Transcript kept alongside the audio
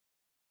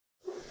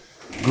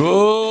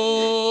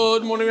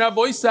Good morning,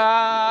 Rabbi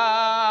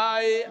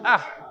Sai.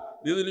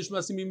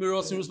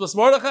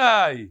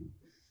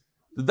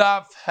 The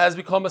daf has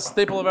become a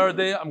staple of our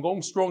day. I'm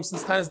going strong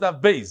since times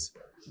daf Beis.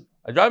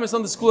 I drive my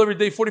son to school every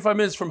day, 45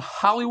 minutes from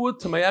Hollywood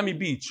to Miami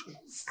Beach.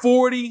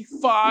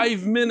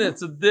 45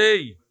 minutes a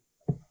day.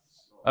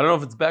 I don't know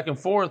if it's back and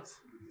forth.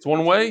 It's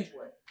one way.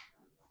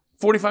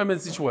 45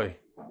 minutes each way.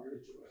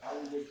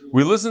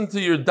 We listen to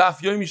your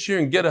daf Yomi Shir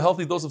and get a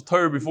healthy dose of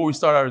Torah before we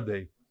start our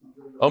day.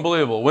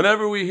 Unbelievable.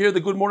 Whenever we hear the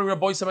Good Morning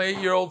Rabbi, my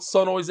 8-year-old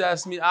son always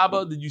asks me,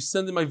 Abba, did you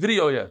send in my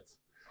video yet?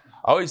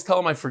 I always tell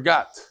him I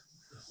forgot.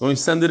 Let me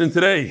send it in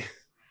today.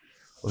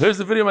 Well, here's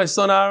the video of my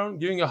son Aaron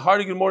giving a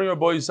hearty Good Morning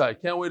Rabbi. I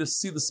can't wait to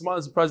see the smile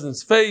on the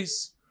president's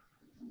face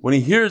when he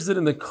hears it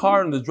in the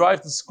car on the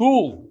drive to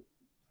school.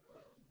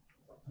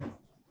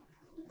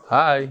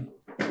 Hi.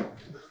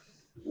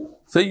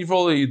 Thank you for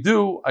all that you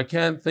do. I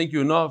can't thank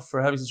you enough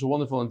for having such a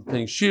wonderful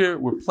entertaining shir.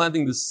 We're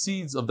planting the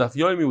seeds of Daf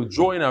Yomi with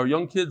joy in our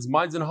young kids'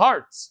 minds and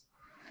hearts.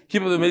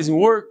 Keep up the amazing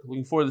work.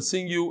 Looking forward to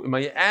seeing you in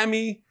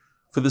Miami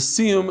for the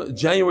Siyum,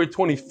 January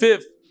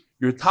 25th.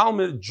 Your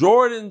Talmud,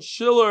 Jordan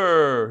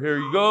Schiller. Here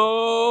you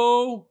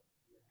go.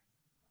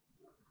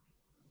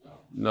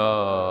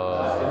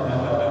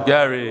 No.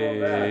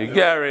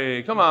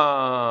 Gary, come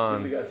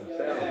on.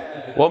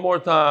 One more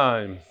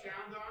time.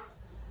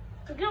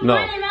 Good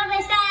morning, Rabbi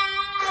Sai.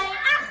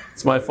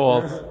 It's my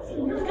fault. Good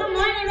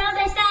morning,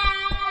 Rabbi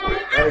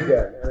Sai.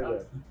 Again.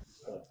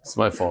 It's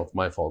my fault.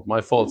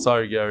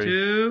 Sorry, Gary.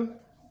 2,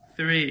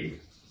 3.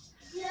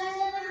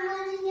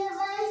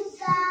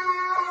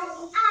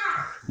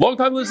 Long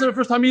time listener,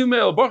 first time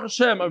email. Baruch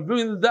Hashem. I've been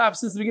doing the daf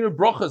since the beginning of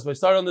Brachas. I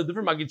started on the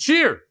different Magid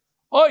Shir.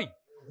 Oi! I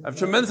have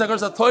tremendous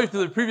hakaras hatoif to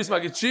the previous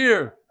Magid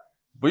Shir.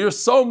 But you're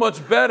so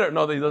much better.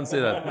 No, they don't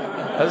say that.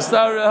 I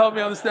started to help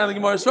me understand the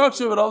Gemara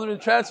structure, but ultimately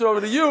transferred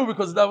over to you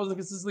because that wasn't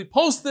consistently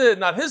posted.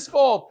 Not his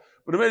fault,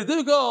 but it made it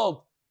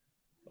difficult.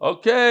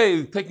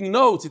 Okay, taking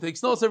notes. He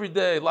takes notes every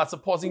day. Lots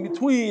of pausing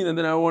between. And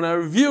then when I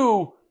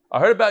review, I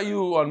heard about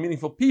you on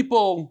Meaningful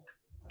People.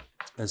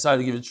 I decided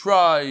to give it a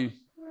try.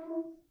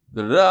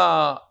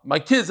 My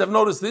kids have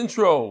noticed the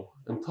intro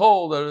and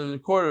told that the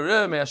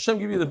recorder, may Hashem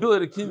give you the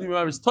ability to continue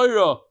His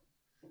Torah.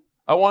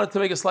 I wanted to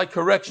make a slight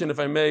correction, if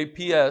I may.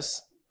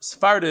 P.S.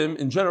 Sephardim,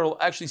 in general,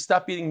 actually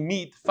stop eating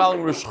meat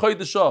following Rosh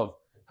Chodesh Av.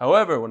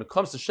 However, when it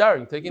comes to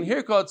showering, taking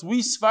haircuts,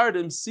 we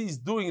Sephardim cease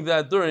doing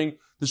that during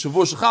the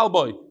Shavuot Shechal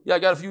Boy. Yeah, I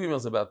got a few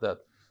emails about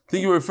that. I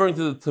think you were referring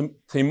to the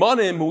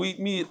Teimanim who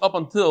eat meat up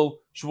until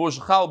Shavuot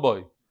Shechal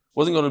Boy.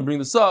 Wasn't going to bring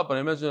this up, but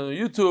I mentioned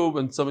it on YouTube,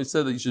 and somebody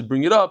said that you should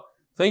bring it up.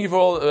 Thank you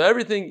for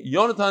everything.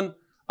 Yonatan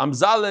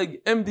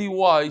Amzaleg,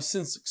 MDY,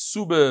 since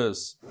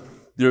Ksubes.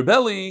 Dear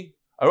Belly,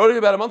 I wrote you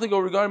about a month ago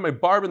regarding my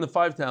barb in the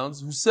Five Towns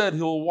who said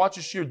he'll watch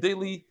a shir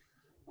daily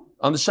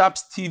on the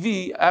shop's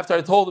TV after I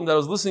told him that I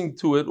was listening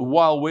to it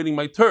while waiting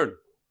my turn.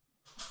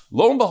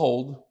 Lo and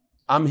behold,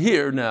 I'm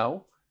here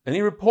now, and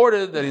he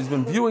reported that he's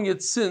been viewing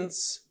it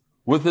since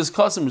with his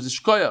customers.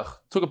 Ishkoyach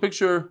took a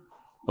picture,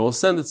 and we'll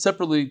send it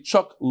separately.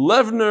 Chuck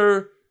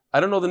Levner, I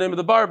don't know the name of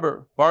the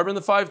barber in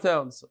the Five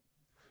Towns.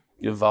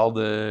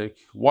 Givaldik,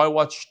 why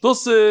watch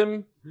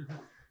Shtusim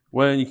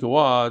when you can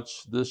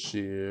watch the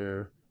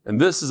shir?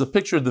 And this is a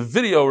picture of the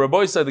video.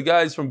 Rabbi said, the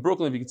guys from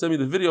Brooklyn, if you can send me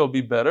the video, it'll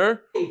be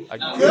better. How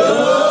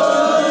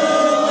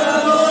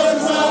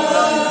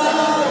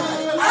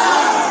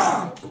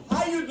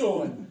you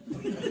doing?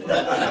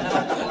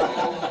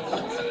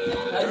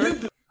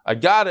 I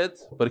got it,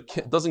 but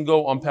it doesn't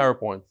go on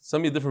PowerPoint.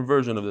 Send me a different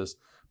version of this.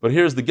 But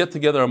here's the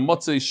get-together on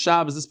Motzei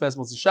Shabbos, this past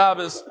Motzei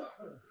Shabbos.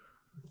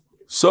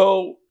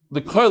 So, the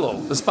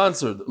Koilo is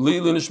sponsored.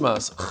 Lilu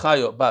Nishmas,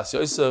 Chayo, Bas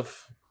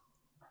Yosef.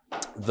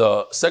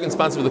 The second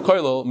sponsor of the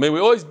Koilo, may we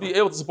always be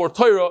able to support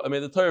Torah, and may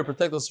the Torah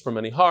protect us from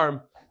any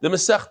harm. The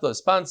Masechta is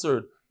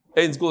sponsored.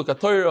 Ein Zgulak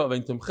HaTorah,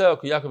 Vein Timcheo,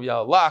 Ki Yaakov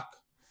Ya'alak.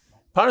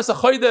 Parnas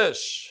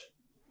HaChodesh,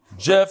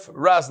 Jeff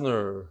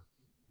Rasner,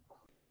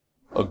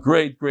 a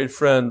great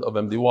friend of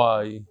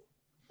MDY.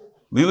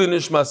 Lili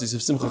Nishmas,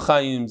 Yosef Simcha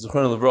Chaim,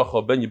 Zechron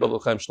Levracha, Ben Yibel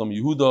Chaim Shlomo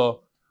Yehuda.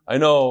 I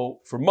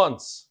know for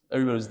months,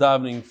 everybody was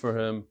davening for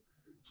him.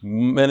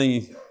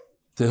 Many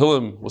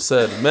Tehillim was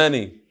said,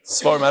 many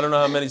Svarim, I don't know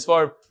how many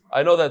Svarim.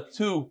 I know that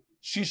 2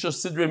 Shisha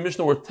Sidrei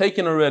Mishnah were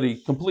taken already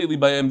completely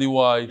by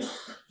MDY,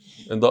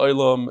 and the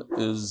Olam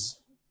is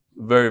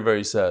very,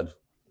 very sad.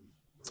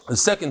 The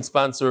second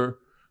sponsor,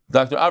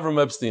 Dr. Avram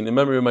Epstein, in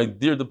memory of my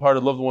dear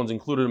departed loved ones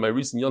included in my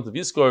recent Yontav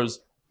Yizkars,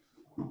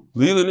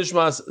 Lili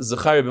Nishmas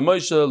Zechariah ben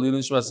Moshe, Lili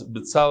Nishmas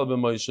B'Tzalel ben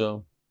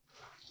Moshe.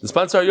 The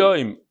sponsor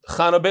Yoim,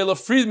 Chana Bela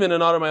Friedman,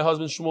 in honor of my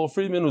husband Shmuel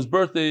Friedman, whose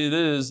birthday it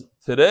is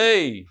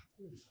today.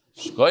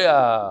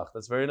 Shkoyach,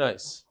 that's very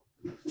nice.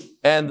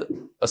 And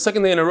a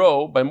second day in a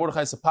row by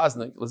Mordechai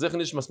Sapaznik, L'zech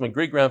Nishmas, my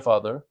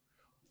great-grandfather,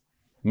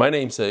 my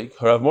namesake,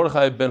 Harav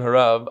Mordechai ben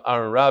Harav,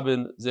 Aaron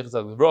Rabin, Zech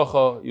Tzaddik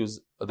L'Bracha. He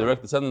was a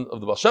direct descendant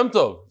of the Baal Shem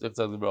Tov, Zech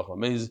Tzaddik L'Bracha.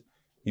 May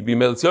he be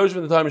Melitz Yoshv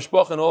in the time of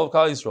Mishpach and all of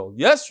Kal Yisrael.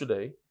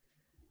 Yesterday,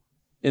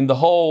 I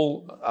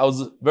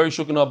was very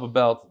shooken up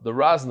about the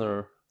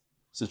Rasner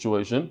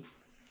situation,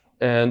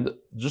 and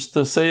just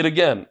to say it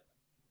again,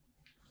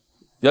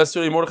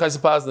 Yesterday, Mordechai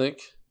Sapaznik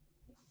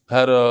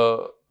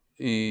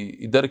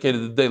he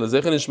dedicated the day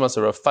L'Zeichen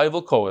Nishmas Rav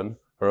Feivel Cohen,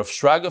 Rav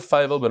Shraga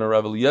Feivel ben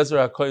Rav Eliezer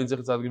HaKohen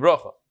Zechet Tzadik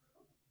Livracha,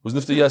 who's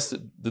nifta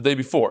yesterday, the day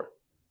before.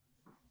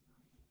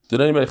 Did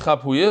anybody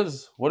chap who he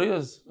is? What he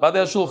is?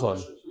 Radei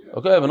HaShulchan.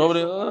 Okay, but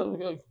nobody.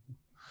 Okay.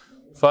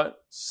 Fine.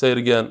 Say it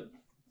again.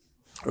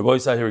 Rabbi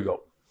Yisai, here we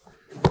go.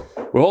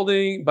 We're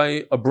holding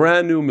by a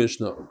brand new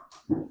Mishnah.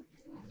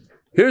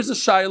 Here's a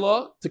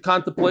shaila to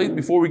contemplate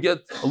before we get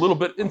a little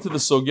bit into the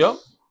sugya.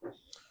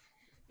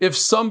 If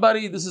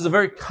somebody, this is a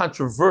very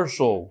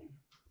controversial,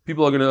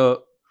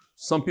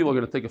 some people are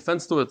gonna take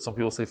offense to it, some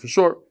people say for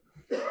sure,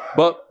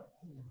 but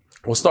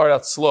we'll start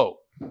out slow.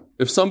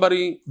 If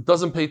somebody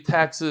doesn't pay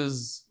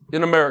taxes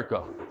in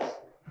America,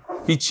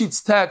 he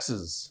cheats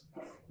taxes,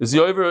 is he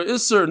over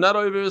Isser, not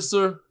over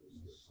Isser?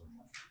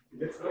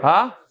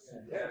 Huh?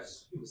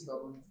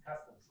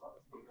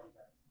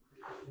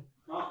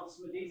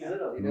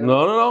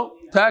 No.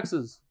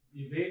 Taxes.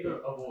 Evade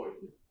or avoid?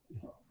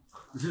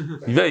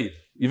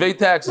 Evade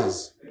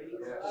taxes.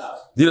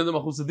 Dina de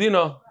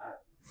Machusadina.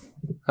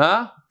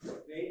 Huh?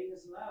 Evading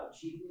is allowed.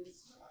 Cheating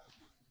is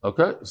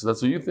Okay, so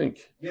that's what you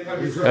think.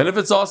 And if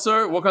it's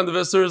Aser, what kind of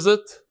Isser is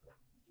it?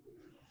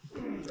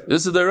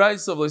 This is the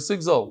rice of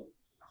Leisigzol.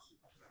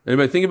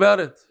 Anybody think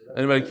about it?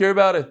 Anybody care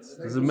about it?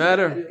 Does it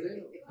matter?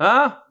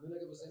 Huh?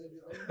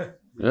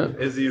 Yeah.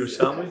 Is he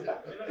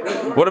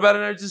Yerushalmi? What about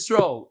in Eretz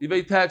Yisrael?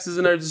 Evade taxes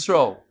in Eretz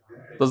Yisrael.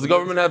 Does the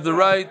government have the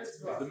right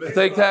to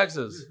take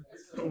taxes?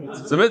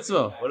 It's a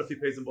mitzvah. What if he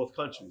pays in both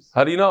countries?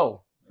 How do you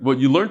know? What,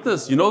 you learned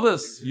this? You know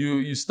this?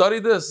 You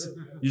studied this?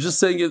 You're just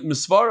saying it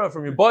misvara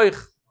from your boich.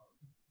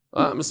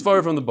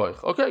 Misvara from the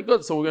boich. Okay,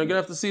 good. So we're going to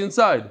have to see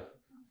inside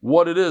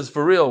what it is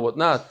for real, what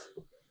not.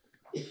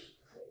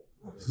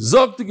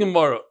 Zog the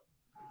Gemara.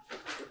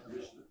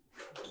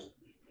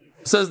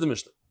 Says the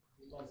Mishnah.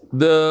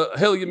 The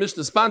Heilige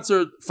Mishnah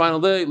sponsored final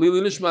day. Lili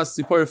Nishmas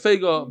Tzipor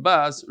Fega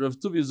Bas Rav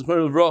Tuvi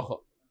Zechor Levracha.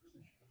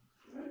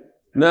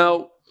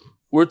 Now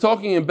we're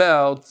talking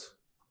about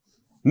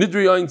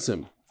Nidri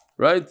Einsim,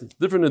 right?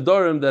 Different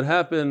Nidarim that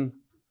happen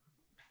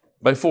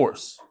by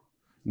force.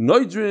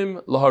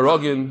 Noidrim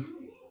Laharagin.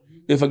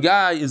 If a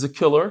guy is a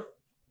killer,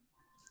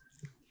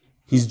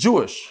 he's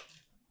Jewish,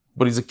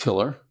 but he's a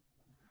killer.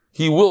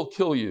 He will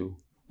kill you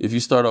if you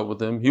start up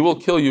with him. He will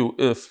kill you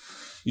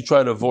if you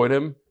try to avoid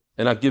him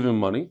and not give him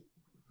money.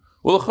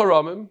 Well, a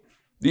charamim,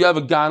 do you have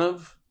a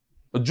ganav,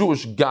 a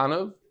Jewish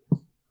ganav?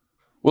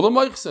 Well, a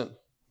meichsen,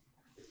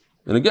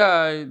 and a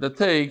guy that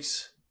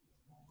takes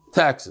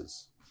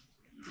taxes.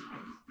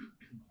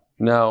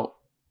 Now,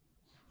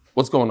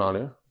 what's going on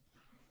here?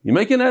 You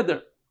make an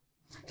eder.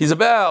 He's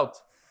about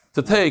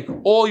to take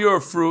all your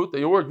fruit that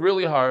you worked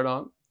really hard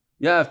on.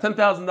 You have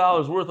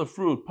 $10,000 worth of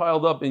fruit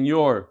piled up in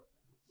your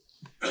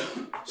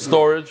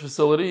storage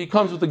facility. He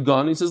comes with a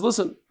gun. He says,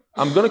 listen,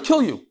 I'm going to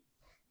kill you.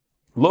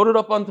 Load it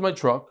up onto my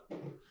truck.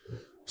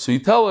 So you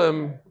tell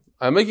him,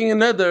 I'm making a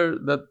neder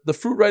that the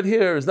fruit right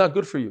here is not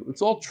good for you.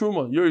 It's all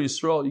truma. You're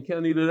Yisrael. You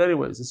can't eat it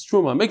anyways. It's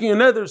truma. I'm making a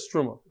neder, it's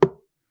truma.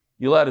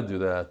 You're allowed to do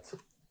that.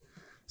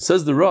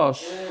 Says the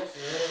Rosh,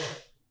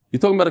 you're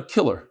talking about a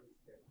killer.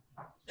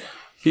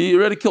 He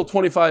already killed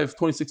 25,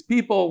 26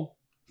 people.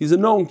 He's a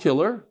known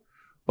killer.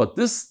 But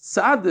this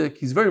tzaddik,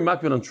 he's very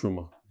makbid on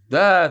truma.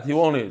 That he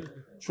won't eat.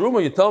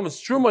 Truma, you tell him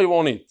it's truma, he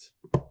won't eat.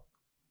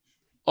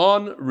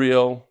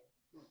 Unreal.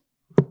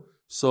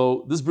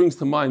 So this brings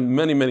to mind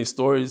many, many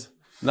stories.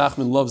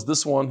 Nachman loves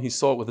this one. He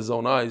saw it with his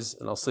own eyes.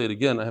 And I'll say it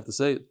again. I have to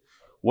say it.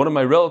 One of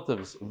my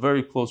relatives, a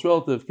very close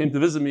relative, came to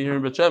visit me here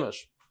in Bet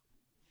Shemesh.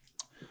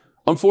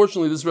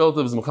 Unfortunately, this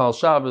relative is Michal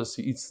Shabbos.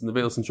 He eats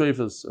nevelos and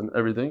treifas and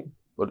everything.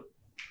 But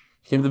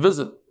he came to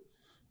visit.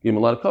 Gave him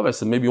a lot of cover. I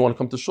said, maybe you want to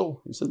come to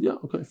shul. He said, yeah,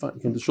 okay, fine. He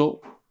came to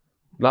shul.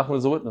 Nachman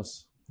is a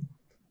witness.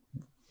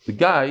 The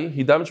guy,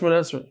 he died in Shemona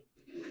Esrei.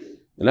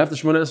 And after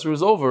Shemona Esrei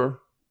was over,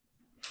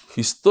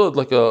 he stood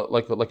like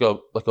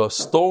a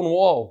stone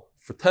wall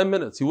for 10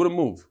 minutes. He wouldn't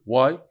move.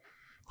 Why?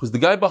 Because the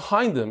guy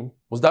behind him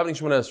was davening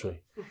Shemona Esrei.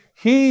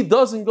 He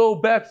doesn't go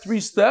back 3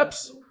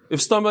 steps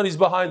if somebody's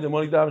behind him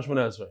when he davening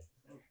Shemona Esrei.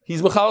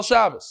 He's Michal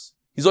Shabbos.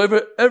 He's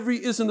over every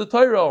is in the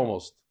Torah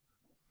almost.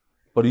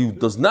 But he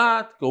does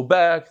not go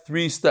back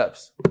 3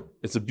 steps.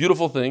 It's a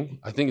beautiful thing.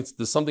 I think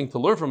there's something to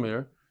learn from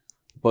here.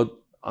 But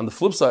on the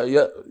flip side,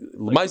 yeah,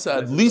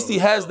 at least he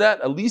has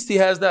that. At least he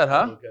has that,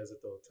 huh? Those guys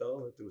at the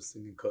hotel, they were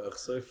singing Koach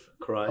Sof,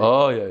 crying.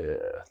 Oh, yeah.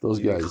 Those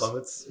guys.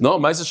 Chametz. No,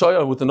 Maisa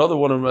Shaya with another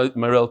one of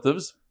my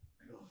relatives.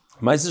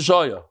 Maisa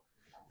Shaya.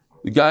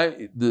 The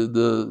guy,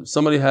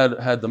 somebody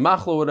had the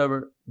machlo or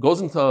whatever, goes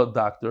into a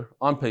doctor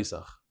on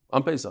Pesach.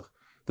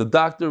 The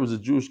doctor was a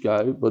Jewish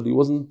guy, but he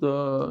wasn't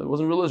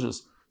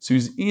religious. So he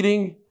was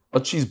eating a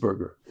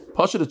cheeseburger.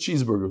 Pashat a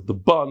cheeseburger. The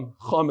bun,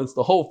 chametz,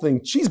 the whole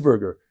thing,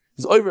 cheeseburger.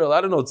 He's over,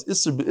 I don't know, it's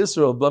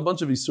Israel, a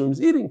bunch of Yisurim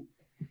eating.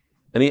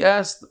 And he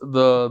asked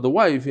the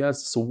wife,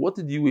 so what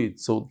did you eat?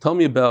 So tell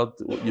me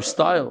about your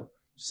style.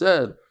 She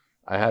said,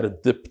 I had to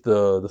dip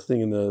the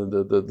thing in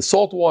the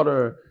salt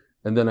water,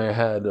 and then I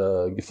had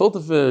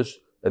gefilte fish,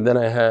 and then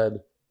I had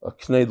a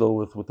knedel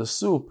with the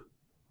soup.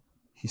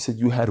 He said,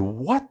 you had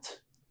what?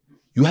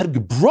 You had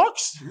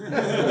gebrocks?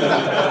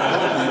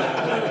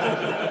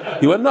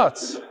 He went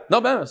nuts.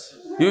 No, Bemis.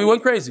 He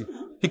went crazy.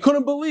 He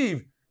couldn't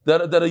believe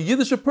that a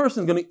Yiddish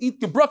person going to eat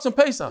gebrocks on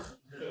Pesach.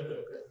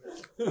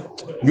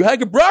 You had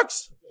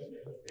gebrocks?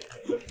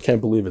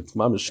 Can't believe it.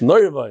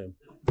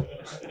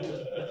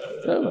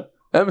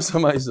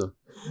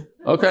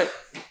 Okay,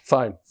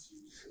 fine.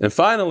 And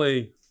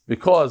finally,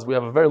 because we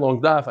have a very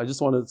long daf, I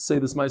just want to say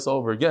this Maisa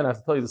over again. I have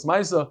to tell you this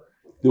Maisa.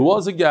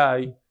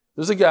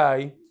 There's a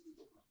guy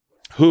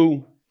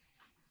who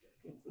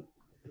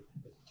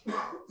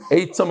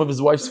ate some of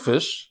his wife's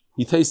fish.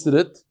 He tasted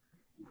it,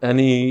 and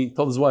he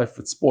told his wife,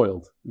 it's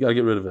spoiled. You got to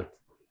get rid of it.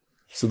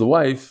 So the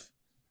wife,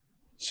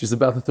 she's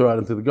about to throw it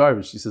into the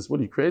garbage. She says, what,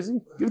 are you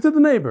crazy? Give it to the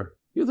neighbor.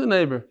 Give it to the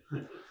neighbor.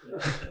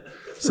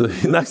 So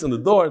he knocks on the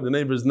door. The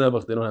neighbor's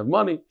nebuch. They don't have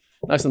money.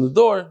 Knocks on the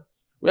door.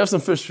 We have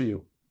some fish for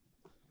you.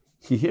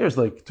 He hears,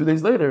 2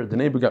 days later, the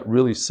neighbor got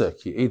really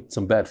sick. He ate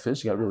some bad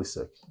fish. He got really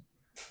sick.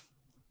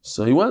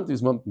 So he went.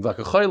 He's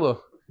vakachayla.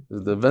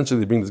 Eventually,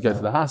 they bring this guy to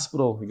the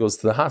hospital. He goes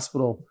to the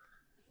hospital.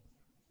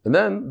 And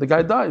then the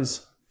guy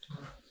dies.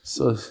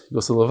 So he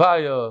goes to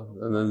Levaya,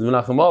 and then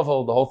Menachem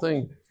Aval, the whole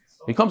thing.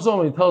 He comes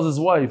home and he tells his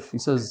wife, he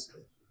says,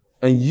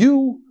 and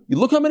you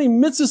look how many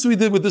mitzvahs we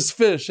did with this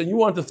fish, and you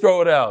want to throw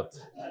it out.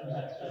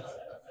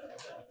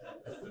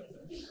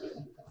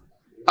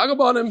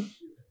 Agabanim,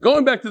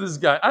 going back to this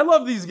guy. I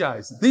love these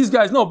guys. These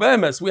guys, no,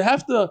 Be'emes, we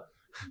have to,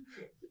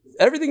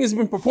 everything is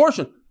in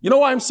proportion. You know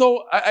why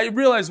I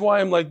realize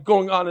why I'm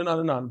going on and on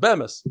and on.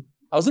 Be'emes.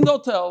 I was in the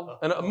hotel,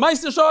 and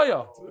Meister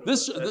Shaya.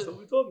 That's what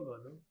we're talking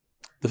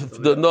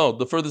about, no?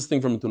 The furthest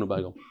thing from Tuna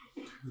Bagel.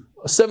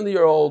 A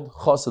 70-year-old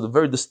chassid, a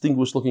very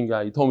distinguished looking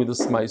guy. He told me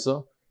this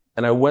Maisa,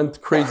 and I went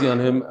crazy on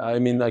him. I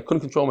mean, I couldn't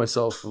control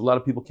myself. A lot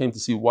of people came to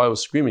see why I was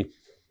screaming.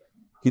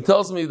 He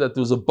tells me that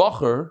there was a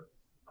bacher,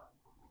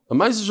 a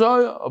Maisa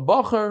Shaya, a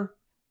bacher,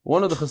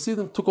 one of the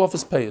chassidim took off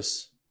his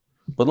payas.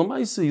 But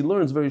Lamaisa, he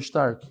learns very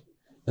stark.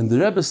 And the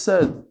Rebbe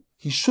said,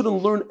 he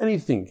shouldn't learn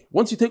anything.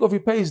 Once you take off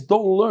your payas,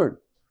 don't learn.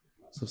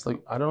 So it's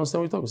I don't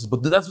understand what you're talking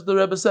about. But that's what the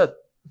Rebbe said.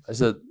 I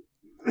said,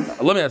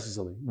 let me ask you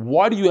something.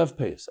 Why do you have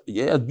payas?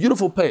 Yeah,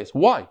 beautiful payas.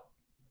 Why?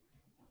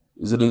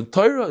 Is it in the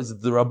Torah? Is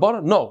it the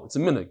Rabbana? No, it's a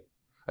minig.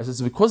 I said,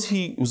 it's because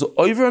he was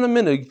over on a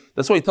minig.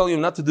 That's why he's telling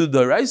him not to do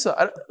the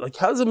Raisa.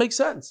 How does it make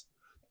sense?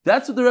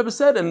 That's what the Rebbe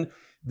said. And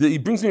he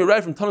brings me a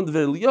right from Tanam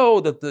Dever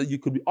Elio that you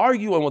could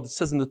argue on what it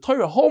says in the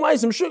Torah. Whole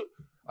mice, I'm sure.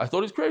 I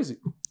thought he's crazy.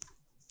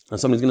 And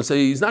somebody's going to say,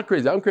 he's not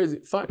crazy. I'm crazy.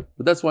 Fine.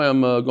 But that's why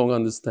I'm going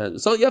on this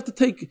tangent. So you have to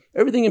take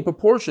everything in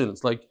proportion.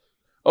 It's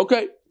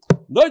okay,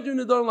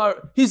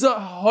 he's a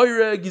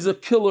hoyreg, he's a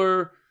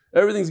killer,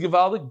 everything's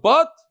gewaldig,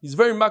 but he's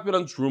very makbid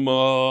on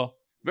truma.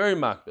 Very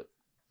makbid.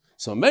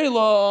 So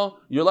Mela,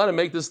 you're allowed to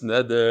make this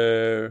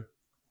neder.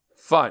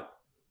 Fine.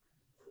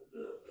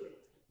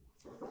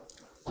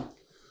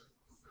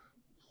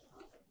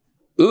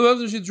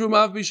 It's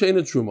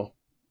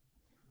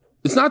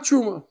not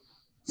truma.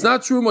 It's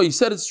not truma. He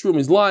said it's truma.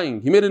 He's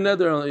lying. He made a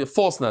neder, a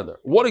false neder.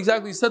 What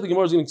exactly he said, the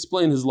Gemara is going to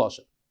explain his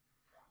lashon.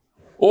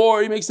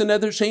 Or he makes a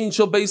neder, shein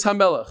shel beis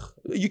hamelech.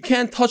 You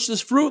can't touch this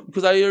fruit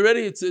because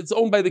it's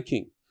owned by the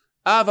king.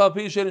 Aval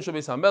pi shein shel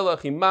beis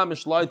hamelech. He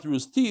mamish lied through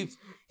his teeth.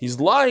 He's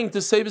lying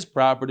to save his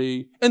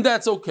property, and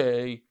that's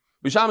okay.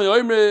 B'shami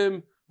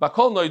oimrim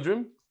bakol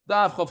noidrim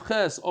dav chav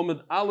ches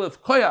omid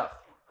aleph koyach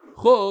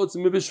chutz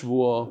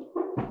mibishvua.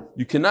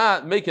 You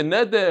cannot make a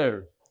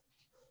neder.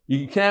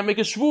 You can't make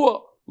a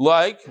shvua.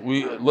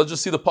 Let's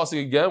just see the pasuk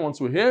again once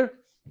we're here.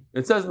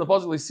 It says in the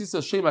pasuk,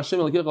 "Leisisa Shem Hashem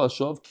Elokecha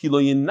Hashav, Ki Lo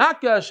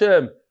Yinaka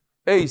Hashem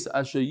Eis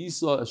Asher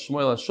Yisa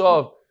Shmuel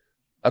Hashav."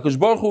 HaKadosh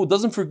Baruch Hu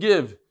doesn't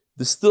forgive.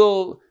 There's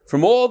still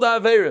from all the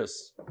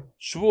averos.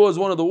 Shvuah is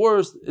one of the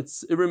worst. It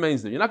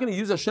remains there. You're not going to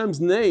use Hashem's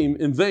name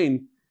in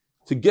vain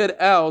to get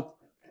out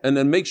and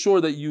then make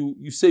sure that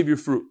you save your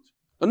fruit.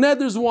 A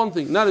neder is one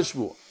thing, not a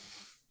shvuah.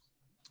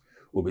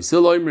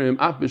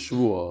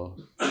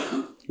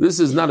 This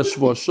is not a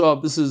shvuah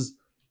shav. This is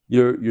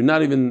you're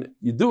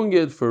doing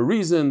it for a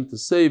reason to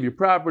save your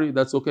property.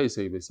 That's okay.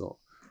 Say beisol.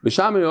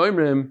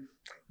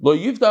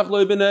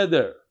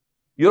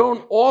 You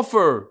don't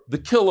offer the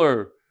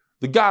killer,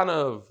 the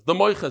ganav, the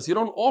moiches. You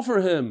don't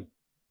offer him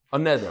a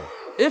neder.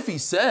 If he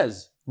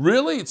says,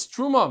 really, it's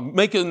truma,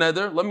 make a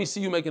neder. Let me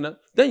see you make a neder.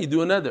 Then you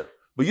do a neder,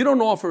 but you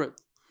don't offer it.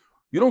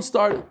 You don't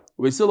start it.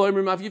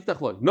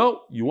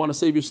 No, you want to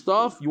save your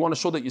stuff. You want to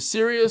show that you're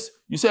serious.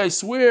 You say, I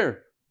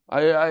swear,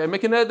 I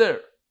make a neder.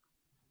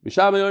 So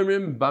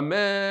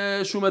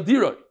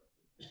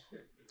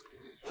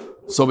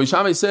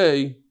Bishamai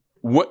say,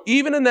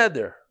 even a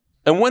neder,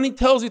 and when he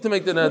tells you to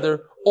make the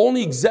neder,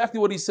 only exactly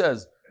what he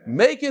says.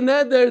 Make a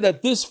neder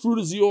that this fruit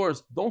is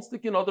yours. Don't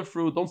stick in other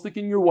fruit. Don't stick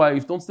in your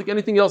wife. Don't stick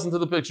anything else into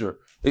the picture.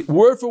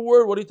 Word for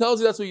word, what he tells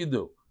you, that's what you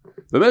do.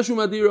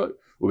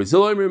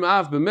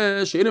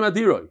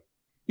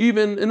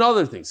 Even in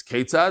other things.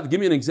 Ketzad, give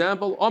me an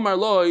example. Omar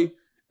loy,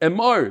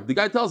 Emar, the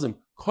guy tells him,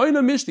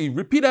 Koina mishti,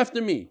 repeat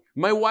after me.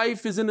 My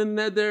wife is in a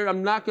neder.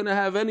 I'm not going to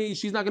have any.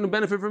 She's not going to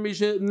benefit from me.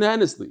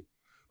 Nanasli.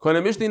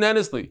 Koina mishti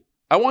nanasli.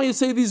 I want you to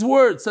say these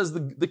words, says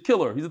the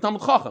killer. He's a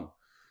Talmud Chacham.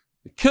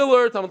 The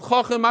killer, Talmud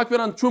Chacham, Makbid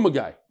on Truma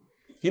guy.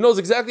 He knows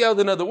exactly how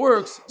the nether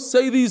works.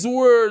 Say these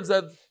words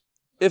that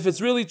if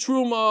it's really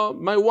Truma,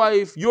 my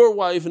wife, your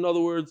wife, in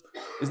other words,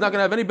 is not going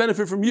to have any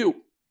benefit from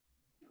you.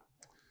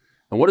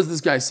 And what does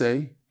this guy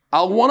say?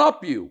 I'll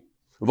one-up you.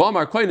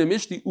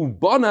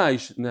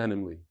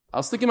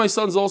 I'll stick in my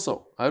sons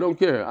also. I don't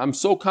care. I'm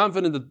so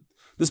confident that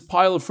this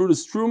pile of fruit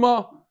is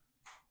Truma.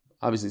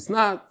 Obviously it's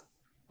not.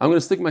 I'm going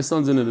to stick my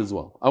sons in it as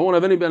well. I won't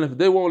have any benefit.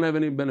 They won't have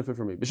any benefit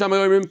from me.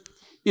 Bishamay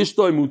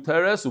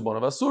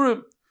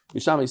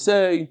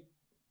say,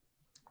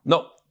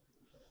 no.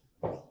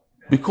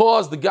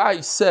 Because the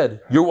guy said,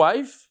 your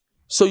wife,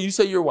 so you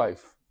say your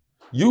wife.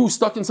 You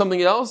stuck in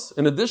something else,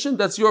 in addition,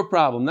 that's your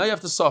problem. Now you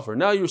have to suffer.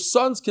 Now your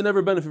sons can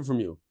never benefit from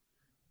you.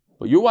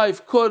 But your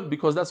wife could,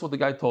 because that's what the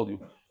guy told you.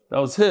 That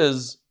was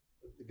his.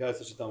 The guy's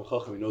such a Talmud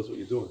Chacham, he knows what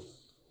you're doing.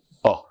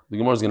 Oh, the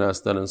Gemara is going to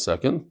ask that in a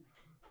second.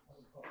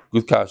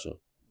 Good kasha.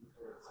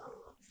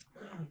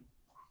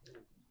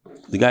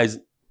 The guy's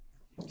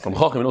from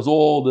Chacham, he knows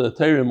all the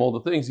Teirim, all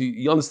the things.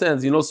 He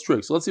understands, he knows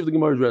tricks. So let's see if the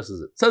Gemara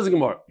addresses it. Says the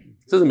Gemara.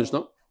 Says the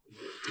Mishnah.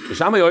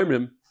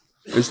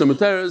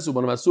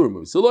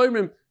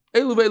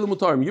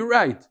 You're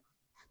right.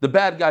 The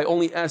bad guy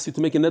only asked you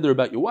to make a neder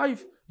about your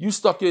wife. You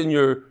stuck in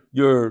your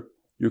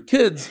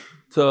kids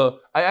to.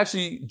 I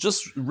actually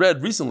just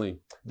read recently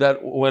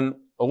that when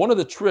one of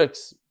the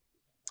tricks,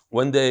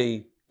 when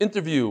they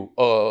interview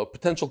a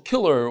potential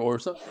killer or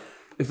something,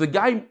 if the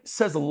guy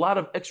says a lot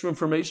of extra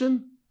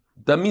information,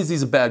 that means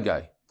he's a bad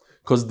guy.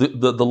 Because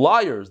the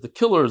liars, the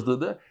killers,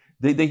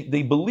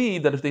 they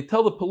believe that if they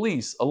tell the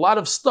police a lot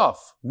of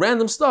stuff,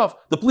 random stuff,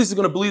 the police are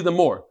going to believe them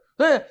more.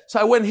 So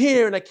I went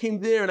here and I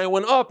came there and I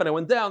went up and I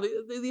went down.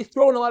 They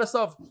throw in a lot of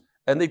stuff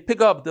and they pick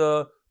up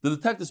the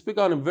detectives pick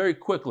on him very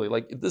quickly.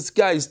 Like if this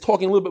guy is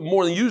talking a little bit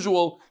more than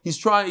usual,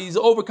 he's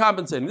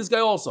overcompensating. This guy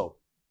also.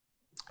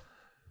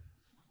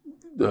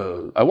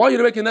 I want you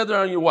to make a neder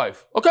on your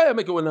wife. Okay, I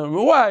make it with my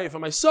wife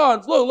and my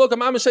sons. Look, I'm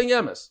Amashayim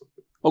Yemes.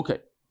 Okay.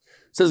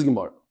 Says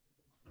Gemara.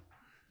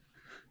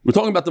 We're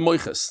talking about the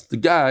moiches, the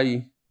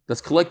guy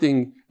that's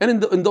collecting.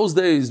 And in those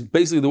days,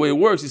 basically the way it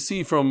works, you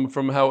see from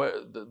how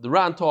the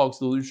Ran talks,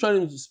 the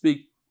Rishonim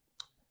speak,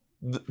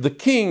 the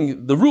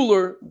king, the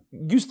ruler,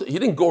 he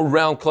didn't go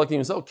around collecting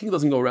himself. King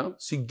doesn't go around.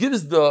 So he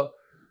gives the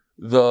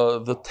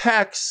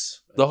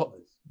tax,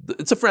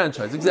 it's a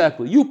franchise,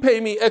 exactly. You pay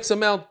me X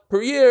amount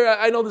per year.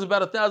 I know there's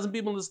about 1,000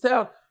 people in this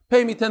town.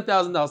 Pay me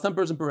 $10,000, 10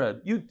 person per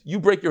head. You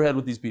break your head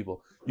with these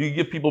people. You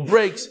give people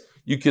breaks.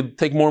 You could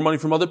take more money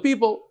from other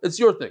people. It's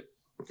your thing.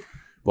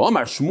 When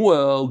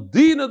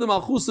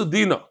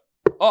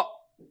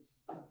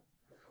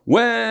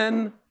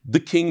the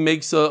king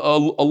makes a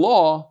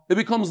law, it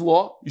becomes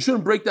law. You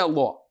shouldn't break that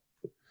law.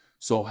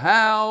 So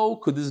how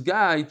could this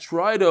guy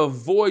try to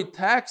avoid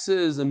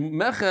taxes and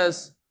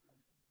meches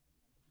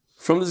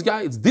from this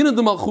guy? It's dina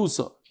de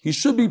malchusa. He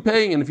should be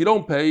paying, and if you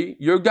don't pay,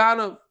 you're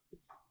ganav.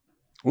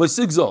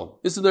 Lesigzol.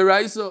 It's the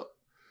raisa.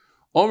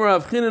 Omer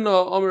Rav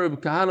Chinina, Omer Rav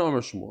Kahana,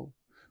 Omer Shmuel.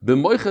 We're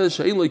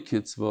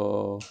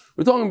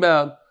talking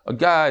about a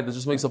guy that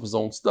just makes up his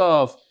own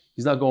stuff.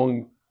 He's not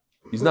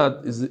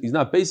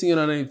basing it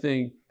on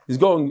anything. He's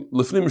going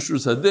lefnim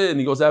shus hadin.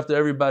 He goes after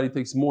everybody,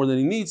 takes more than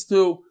he needs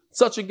to.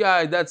 Such a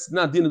guy, that's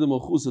not dina de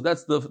malchusa.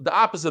 That's the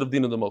opposite of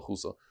dina de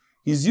malchusa.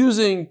 He's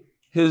using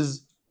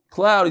his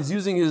clout. He's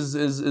using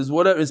his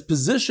whatever his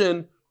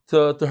position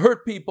to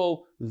hurt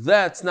people.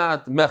 That's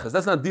not meches.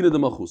 That's not dina de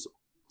malchusa.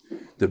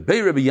 The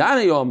Bei Rabbi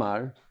Yanai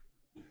Omar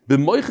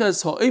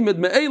b'moiches ha'emed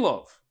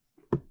me'elov.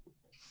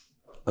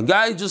 A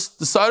guy just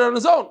decided on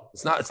his own.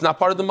 It's not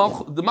part of the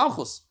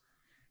malchus.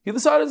 He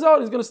decided on his own.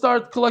 He's going to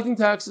start collecting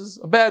taxes.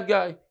 A bad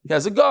guy. He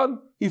has a gun.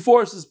 He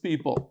forces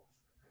people.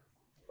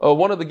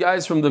 One of the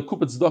guys from the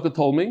Kupet Tzedakah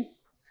told me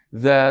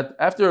that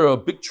after a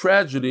big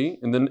tragedy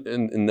in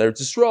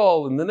Eretz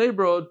Yisrael, in the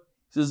neighborhood,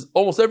 he says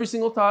almost every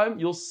single time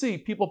you'll see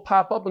people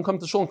pop up and come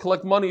to shul and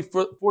collect money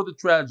for the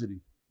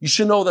tragedy. You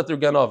should know that they're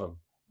ganavim.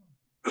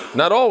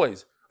 Not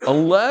always.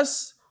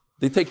 Unless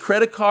they take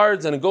credit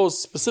cards and it goes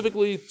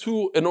specifically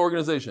to an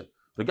organization.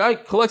 The guy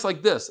collects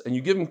like this and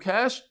you give him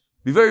cash,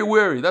 be very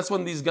wary. That's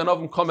when these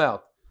ganavim come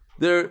out.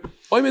 They're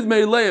oimid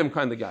meileim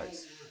kind of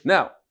guys.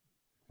 Now,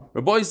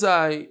 Rabbi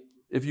Isai,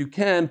 if you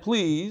can,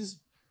 please,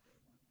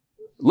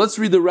 let's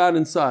read the Ran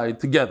inside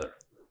together.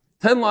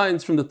 10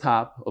 lines from the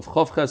top of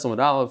Chav Ches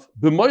Amud Aleph.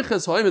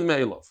 B'moiches ha'oimid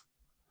me'elov.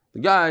 The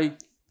guy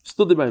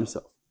stood there by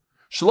himself.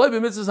 Shaloi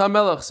b'mitzvahs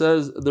ha'melech,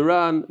 says the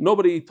Ran,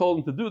 nobody told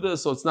him to do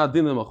this, so it's not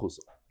din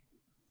machusa.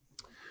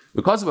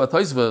 Because of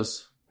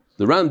Taisvas,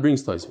 the Ran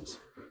brings Taisvas.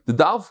 The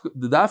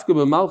dafka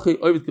b'malchei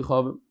oivit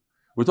kechavim.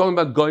 We're talking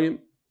about goyim.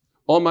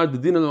 Omar the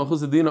din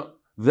machusa dina.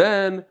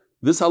 Then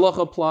this halacha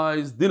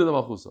applies din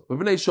machusa.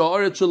 B'nei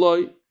sha'aret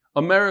shaloi,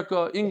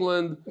 America,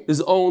 England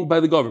is owned by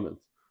the government.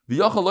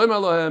 V'yachal loymer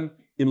lohem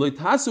im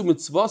leitasu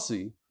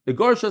mitzvasi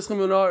egar sheschem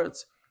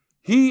yonaretz.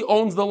 He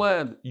owns the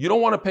land. You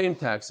don't want to pay him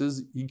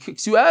taxes. He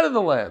kicks you out of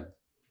the land.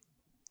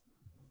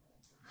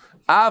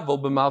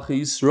 Aval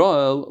b'malchei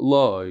Yisrael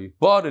loy.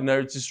 But in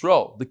Eretz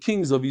Yisrael, the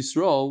kings of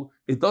Yisrael,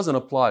 it doesn't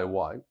apply.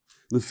 Why?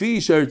 Lefi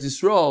Eretz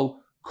Yisrael,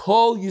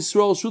 kol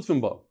Yisrael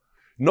shutfim bo.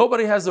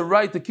 Nobody has the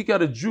right to kick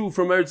out a Jew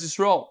from Eretz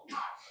Yisrael.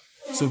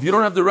 So if you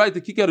don't have the right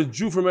to kick out a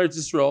Jew from Eretz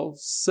Yisrael,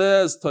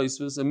 says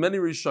Tosfos and many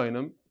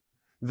Rishonim,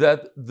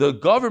 that the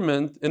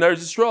government in Eretz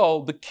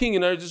Yisrael, the king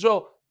in Eretz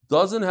Yisrael,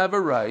 doesn't have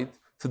a right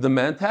to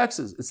demand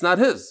taxes. It's not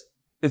his.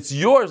 It's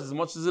yours as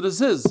much as it is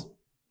his.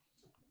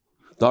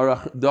 There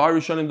are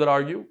Rishonim that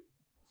argue,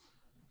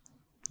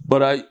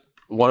 but I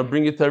want to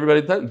bring it to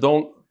everybody.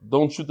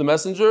 Don't shoot the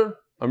messenger.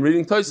 I'm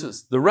reading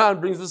Tosfos. The Ran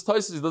brings this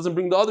Tosfos. He doesn't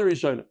bring the other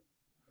Rishonim.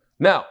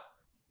 Now,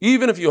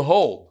 even if you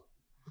hold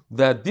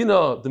that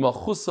Dina, the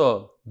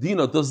Malchusa,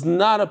 Dina, does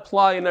not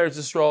apply in Eretz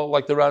Yisrael,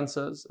 like the Ran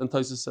says, and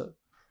Tosfos said.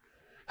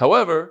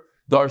 However,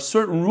 there are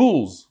certain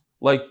rules,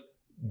 like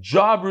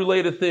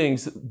job-related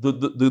things,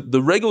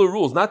 the regular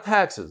rules, not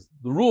taxes,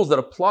 the rules that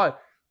apply,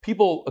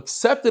 people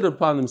accept it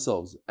upon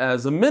themselves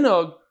as a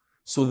minhag,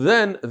 so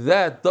then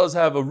that does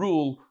have a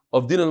rule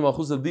of Dina and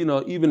Malchusa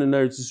Dina, even in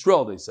Eretz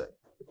Yisrael, they say.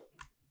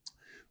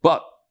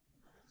 But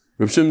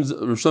Rav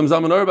Shlomo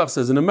Zalman Auerbach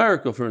says, in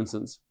America, for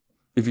instance,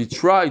 if you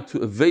try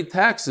to evade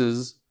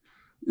taxes,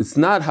 it's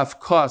not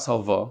hafkas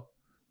halva.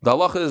 The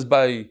halacha is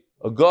by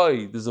a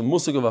guy, there's a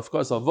musig of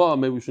hafkas halva,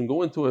 maybe we shouldn't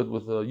go into it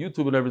with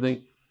YouTube and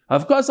everything.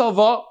 Hafkas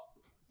halva,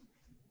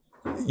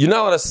 you're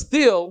not allowed to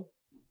steal,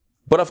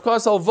 but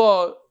hafkas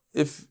halva,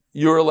 if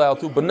you're allowed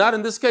to, but not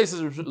in this case,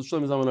 is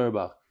Shlomo Zalman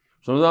Auerbach.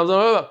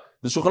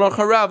 The Shulchan Aruch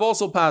Harav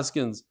also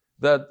paskins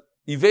that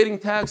evading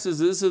taxes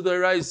is Issa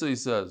D'Oraisa, he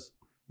says.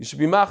 You should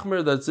be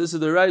machmer, that's Issa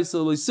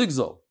D'Oraisa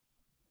L'Sigzol.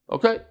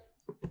 Okay?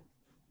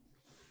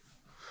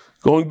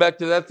 Going back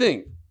to that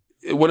thing,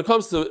 when it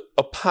comes to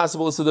a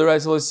possible Issa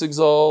D'Oraisa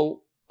L'Sigzol,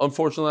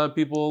 unfortunately,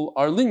 people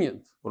are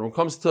lenient. When it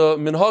comes to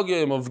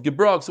minhagim of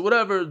gibraks or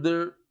whatever,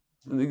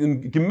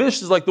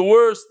 gemish is like the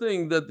worst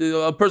thing that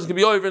a person can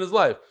be over in his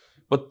life.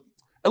 But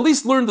at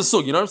least learn the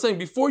sugya. You know what I'm saying?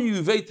 Before you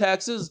evade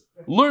taxes,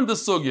 learn the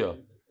sugya.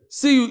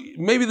 See,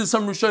 maybe there's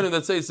some Rishonim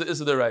that say it's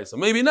Issa D'Oraisa.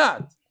 Maybe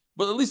not.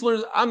 But at least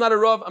learn, I'm not a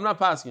Rav, I'm not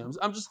passing.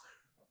 I'm just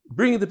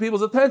bringing to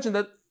people's attention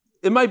that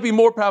it might be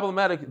more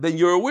problematic than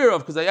you're aware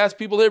of, because I asked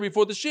people here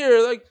before the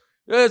shir, like,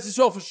 yeah, it's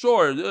Yisrael for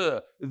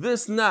sure.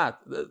 This,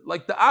 not.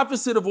 Like the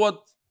opposite of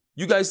what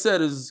you guys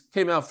said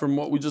came out from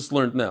what we just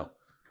learned now.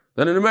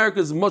 That in America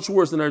is much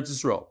worse than Eretz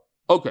Yisrael.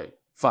 Okay,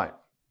 fine.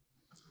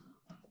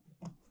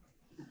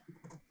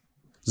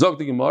 Zog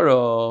the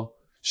Gemara,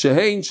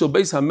 Shehein shel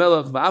beis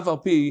hamelech v'af al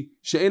pi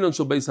she'enon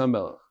shel beis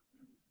hamelech.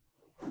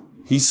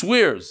 He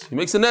swears, he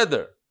makes a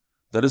neder,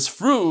 that his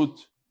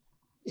fruit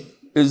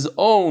is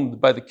owned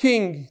by the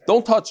king,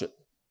 don't touch it.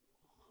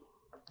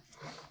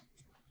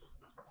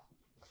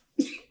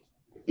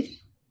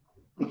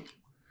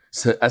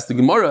 So, as the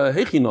Gemara,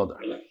 Heichi Nodar.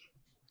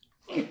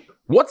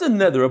 What's a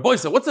neder? A boy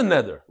said, what's a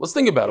neder? Let's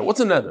think about it. What's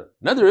a neder?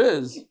 Neder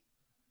is,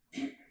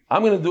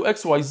 I'm going to do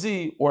X, Y,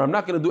 Z, or I'm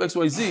not going to do X,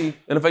 Y, Z,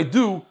 and if I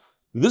do,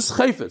 this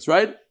chayfetz,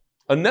 right?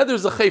 A neder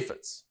is a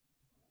chayfetz.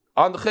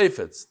 On the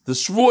chayfetz. The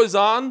shvu is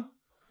on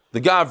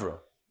the gavra.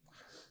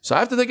 So I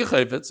have to take a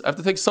chayfetz, I have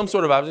to take some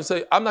sort of action and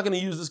say, I'm not going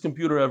to use this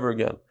computer ever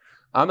again.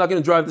 I'm not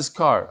going to drive this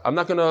car. I'm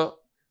not going to,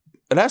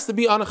 it has to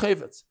be on a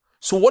chayfetz.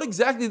 So what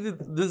exactly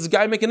did this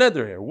guy make a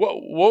neder here?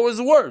 What was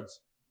the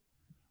words?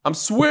 I'm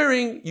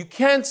swearing you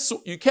can't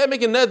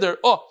make a neder.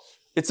 Oh,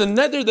 it's a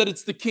neder that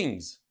it's the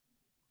king's.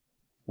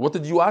 What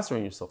did you answer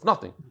on yourself?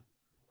 Nothing.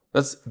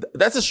 That's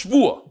a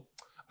shvuah.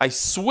 I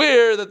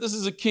swear that this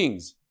is a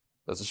king's.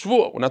 That's a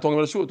shvuah. We're not talking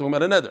about a shvuah, we're talking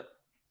about a neder.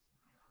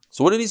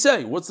 So what did he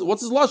say? What's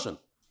his lashon?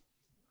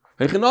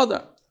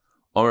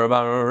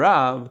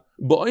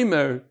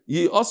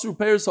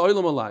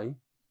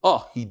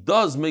 Oh, he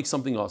does make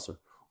something asur.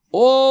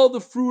 All the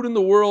fruit in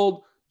the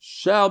world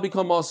shall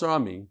become asur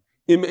on me.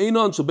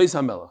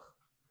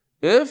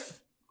 If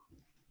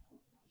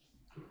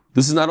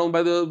this is not owned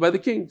by the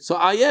king, so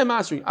I am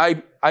answering.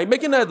 I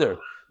make an neder.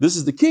 This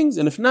is the king's,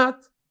 and if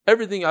not,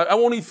 everything I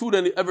won't eat food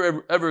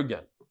ever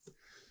again.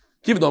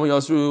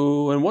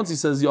 And once he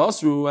says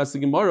Yasru, as the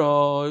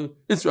Gemara,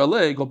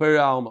 Israelei kol peri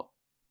alma.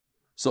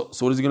 So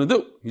what is he going to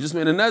do? He just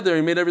made a neder.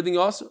 He made everything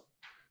asur.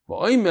 But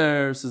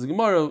Omer says the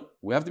Gemara,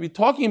 we have to be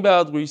talking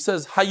about where he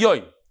says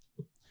Hayoy.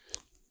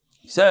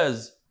 He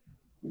says,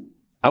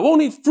 I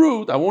won't eat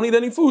fruit. I won't eat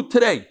any food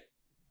today.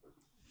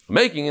 I'm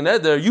making an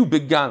neder. You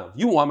big ganav.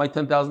 You want my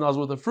 $10,000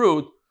 worth of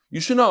fruit. You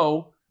should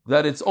know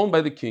that it's owned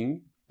by the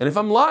king. And if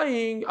I'm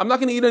lying, I'm not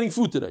going to eat any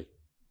food today.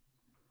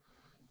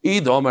 So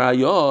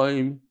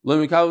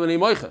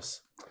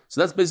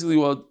that's basically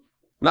what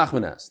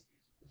Nachman asked.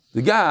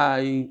 The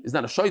guy is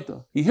not a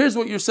shaita. He hears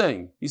what you're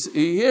saying.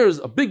 He hears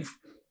a big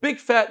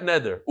fat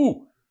neder.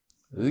 Ooh,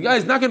 the guy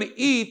is not going to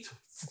eat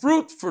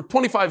fruit for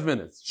 25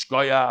 minutes.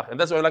 Shkoyach. And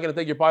that's why I'm not going to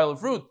take your pile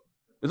of fruit.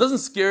 It doesn't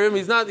scare him.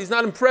 He's not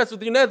impressed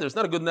with your neder. It's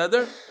not a good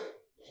neder.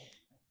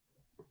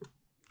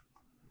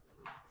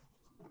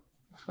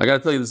 I got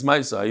to tell you this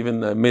Maisa. I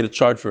even made a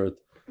chart for it.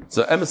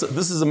 So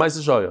this is a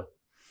Maisa Shaya.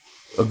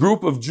 A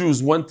group of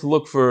Jews went to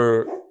look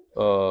for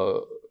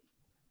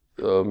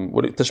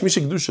Tashmish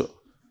Kedusha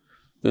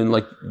in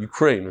like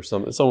Ukraine or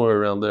somewhere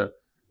around there.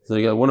 So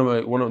you got one of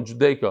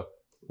Judaica.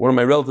 One of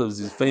my relatives,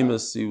 he's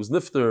famous. He was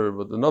Nifter,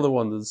 but another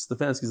one, the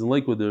Stefanskis in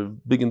Lakewood, they're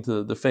big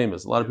into. They're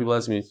famous. A lot of people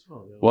ask me,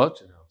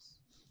 what?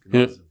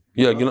 Here,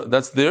 yeah,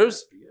 that's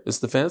theirs. It's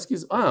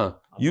Stefanskis.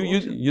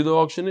 You the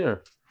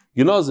auctioneer.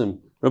 Genazim.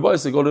 Rabbi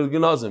said, go to the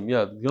Genazim.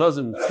 Yeah,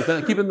 Genazim.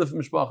 Keep it in the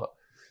mishpacha.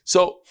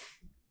 So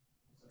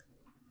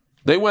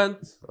they went,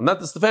 not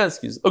the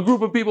Stefanskis. A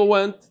group of people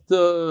went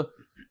to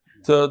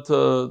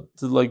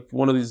like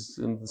one of these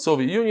in the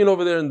Soviet Union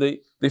over there, and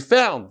they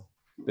found.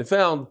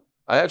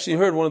 I actually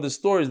heard one of the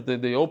stories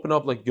that they open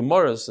up like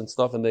Gemaras and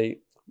stuff, and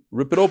they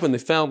rip it open. They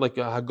found like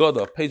a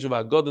Haggadah, a page of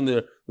Haggadah in there.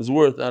 It was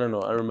worth, I don't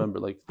know, I remember,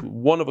 like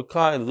one of a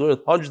kind. It was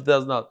worth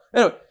 $100,000.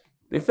 Anyway,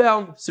 they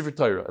found Sefer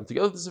Torah, and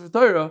together with the Sefer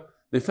Torah,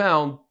 they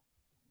found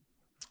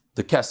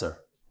the Kesser,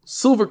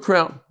 silver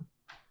crown.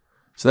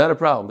 So they had a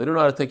problem. They didn't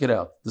know how to take it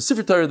out. The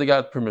Sefer Torah, they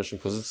got permission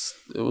because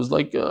it was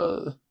like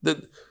the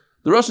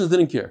Russians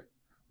didn't care.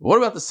 But what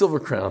about the silver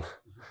crown?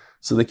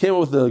 So they came up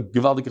with the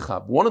Givaldik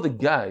Achab. One of the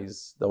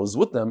guys that was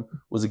with them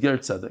was a Ger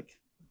Tzedek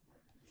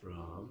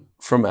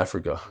from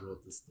Africa.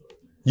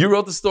 You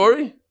wrote the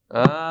story?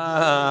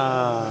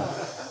 But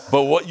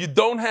what you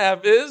don't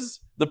have is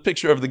the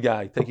picture of the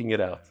guy taking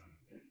it out.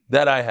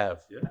 That I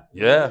have.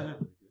 Yeah.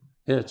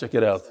 Here, check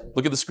it out.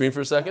 Look at the screen for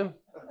a second.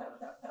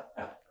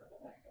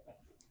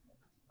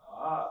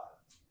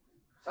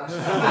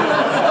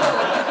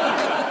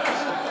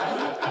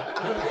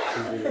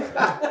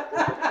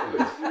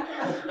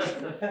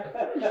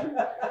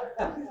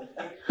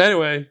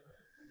 Anyway,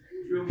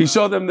 he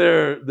showed them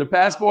their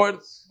passport,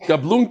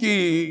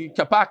 Gablunki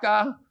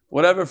Kapaka,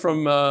 whatever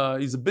from,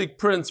 he's a big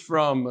prince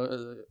from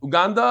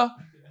Uganda,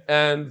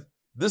 and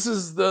this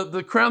is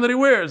the crown that he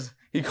wears.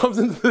 He comes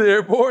into the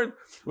airport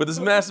with this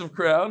massive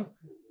crown.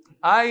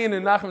 Ayin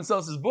and Nachman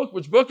sells his book.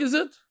 Which book is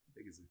it? I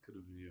think it could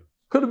have been you.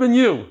 Could have been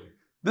you.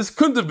 This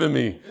couldn't have been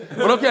me.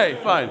 But okay,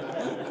 fine.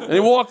 And he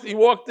walked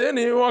in, and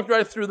he walked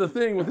right through the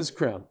thing with his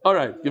crown. All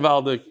right,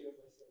 Givaldik.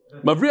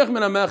 Mavriach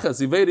min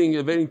hameches,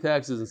 evading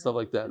taxes and stuff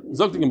like that.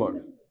 Zok the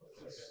Gemara.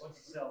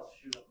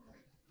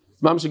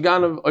 Mam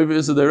Shaganav over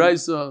Issa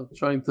Deraisa,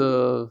 trying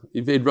to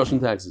evade Russian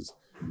taxes.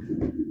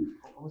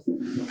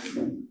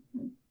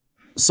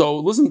 So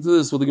listen to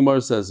this, what the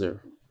Gemara says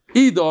here.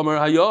 Nobody's going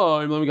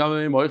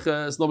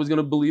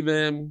to believe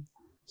him.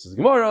 Says the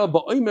Gemara,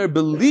 Ba'omer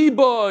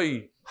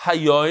beliboy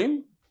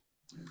hayoim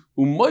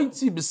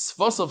umoitzi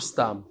b'svasav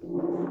stam.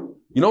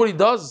 You know what he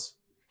does?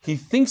 He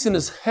thinks in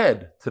his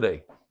head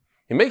today.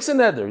 He makes a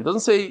neder. He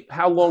doesn't say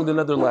how long the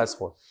neder lasts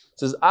for. He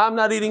says, I'm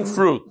not eating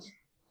fruit.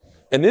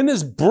 And in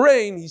his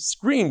brain, he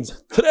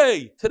screams,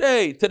 today.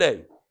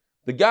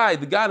 The guy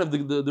of the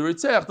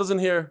Ritzach doesn't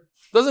hear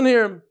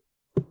him.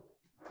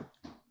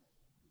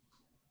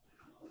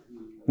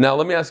 Now,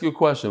 let me ask you a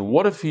question.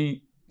 What if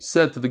he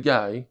said to the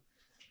guy,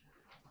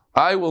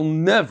 I will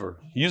never,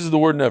 he uses the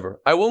word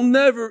never, I will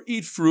never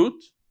eat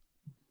fruit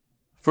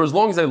for as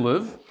long as I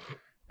live.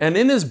 And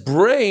in his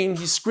brain,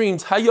 he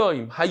screams,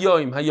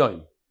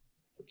 hayoim.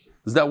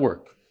 Does that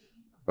work?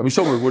 Rabbi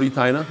Shomer, what are you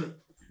tying up?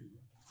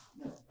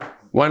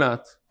 Why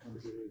not?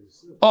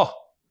 Oh,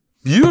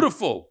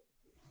 beautiful.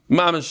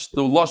 Mamish,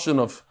 the lashon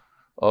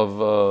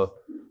of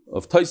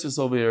Taisus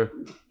over here.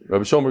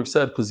 Rabbi Shomer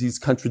said, because he's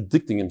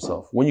contradicting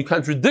himself. When you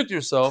contradict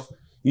yourself,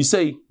 you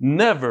say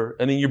never,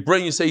 and in your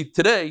brain you say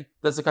today.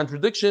 That's a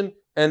contradiction,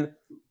 and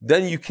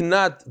then you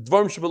cannot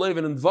dvarim shebelev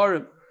and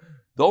dvarim.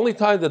 The only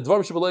time that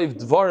dvarim shebelev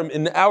dvarim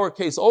in our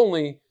case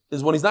only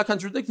is when he's not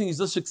contradicting; he's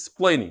just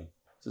explaining.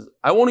 He says,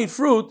 "I won't eat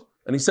fruit,"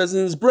 and he says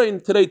in his brain,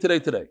 "Today."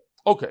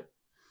 Okay.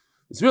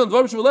 It's real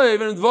dvarim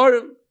shebelev and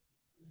dvarim.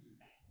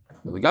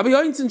 The gabi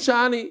yointzin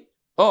shani.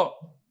 Oh.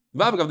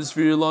 But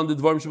l'maisa,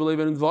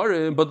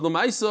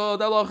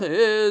 the halacha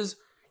is,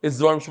 it's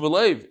dvarim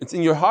shebelev. It's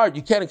in your heart.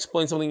 You can't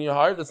explain something in your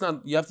heart. That's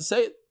not, you have to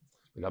say it.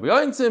 But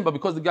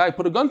because the guy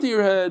put a gun to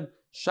your head,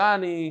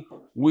 shani,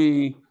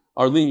 we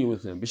are lenient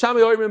with him. It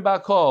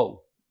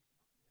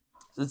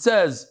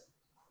says,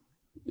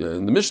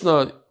 in the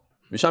Mishnah,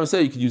 Bisham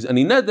say you could use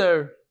any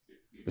neder.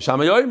 This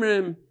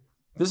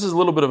is a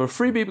little bit of a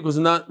freebie because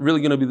we're not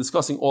really going to be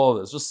discussing all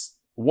of this. Just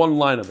one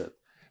line of it.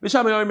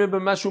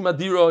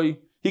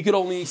 He could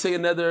only say a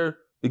neder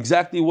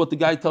exactly what the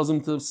guy tells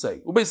him to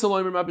say. He's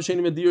allowed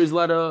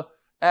to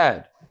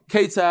add.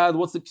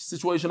 What's the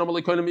situation? He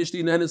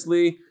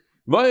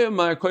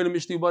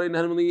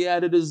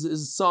added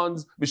his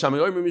sons. We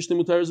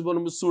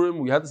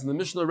had this in the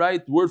Mishnah,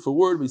 right? Word for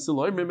word.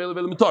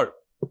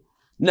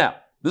 Now,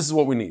 this is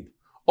what we need.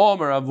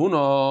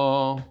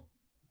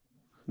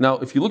 Now,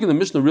 if you look in the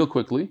Mishnah real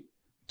quickly,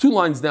 2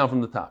 lines down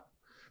from the top.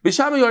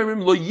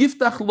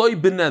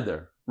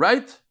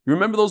 Right? You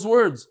remember those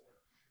words?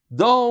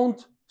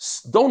 Don't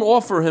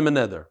offer him a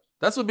neder.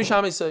 That's what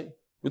Bishami say.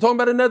 We're talking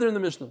about a neder in the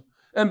Mishnah.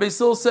 And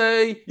Basil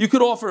say you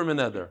could offer him a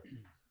neder.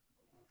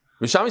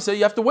 Bishami say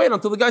you have to wait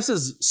until the guy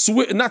says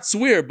not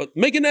swear, but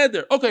make a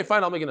neder. Okay,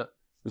 fine, I'll make a neder.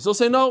 Basil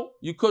say no,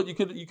 you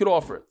could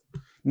offer it.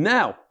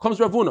 Now comes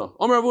Ravuna.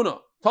 Omer Ravuna.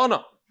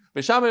 Tana.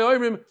 Beishamai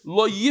oimrim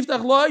lo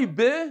yiftach loy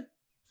be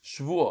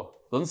shvua.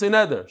 Doesn't say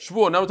neder.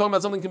 Shvua. Now we're talking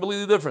about something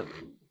completely different.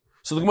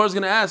 So the Gemara is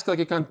going to ask like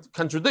a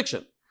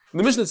contradiction. In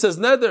the Mishnah it says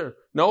neder.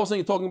 Now all of a sudden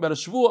you're talking about a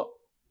shvua.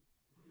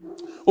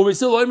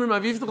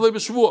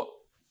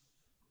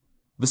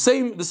 The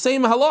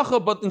same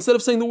halacha, but instead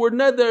of saying the word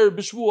neder,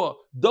 b'shvua,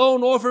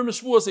 don't offer him a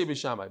shvua, say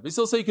b'shamai. They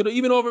still say you could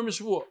even offer him a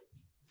shvua.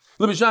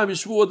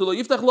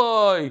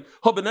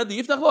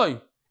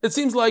 It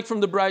seems like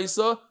from the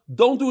Braisa,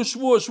 don't do a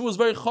shvua. Shvua is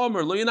very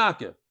chomer, lo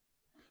yinake.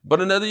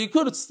 But a neder you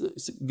could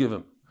give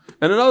him.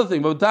 And another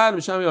thing,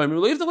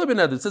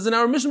 it says in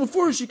our mission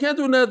before, you can't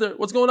do a neder.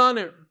 What's going on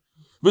here?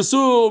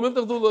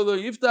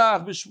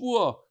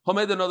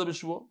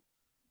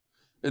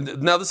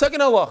 Now the second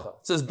halacha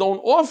says don't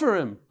offer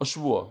him a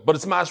shvua, but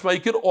it's mashma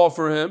you could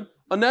offer him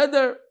a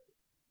neder.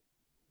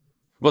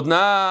 But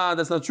nah,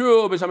 that's not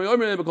true.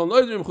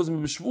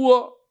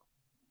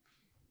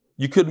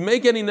 You could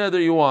make any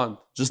neder you want,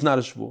 just not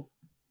a shvua.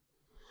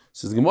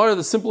 Says the Gemara,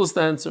 the simplest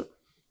answer.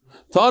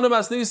 There's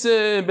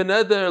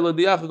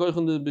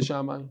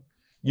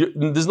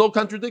no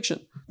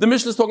contradiction. The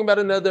Mishnah is talking about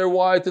a neder.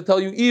 Why? To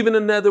tell you even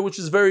a neder which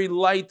is very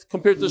light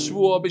compared to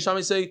shvua,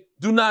 Beishamai say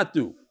do not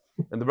do.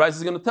 And the Braisa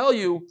is going to tell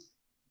you,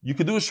 you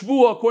could do a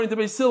shvua according to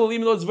Beis Hillel,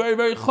 even though it's very,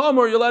 very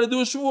chomer, you're allowed to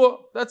do a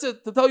shvua. That's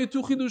it. To tell you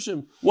two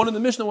chidushim. One in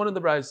the Mishnah, one in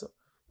the Braisa.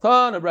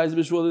 Fine. Did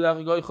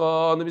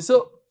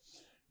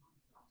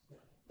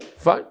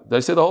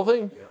I say the whole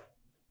thing?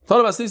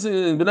 No, the Braisa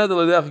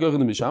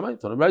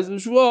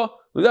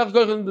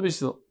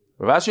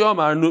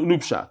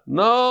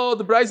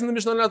and the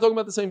Mishnah are not talking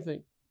about the same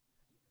thing.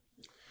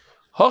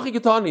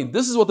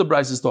 This is what the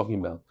Braisa is talking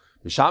about.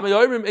 So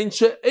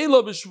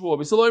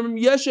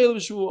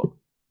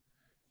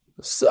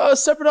a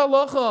separate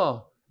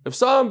halacha. If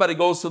somebody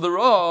goes to the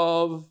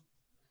Rav,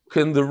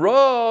 can the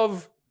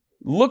Rav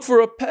look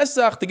for a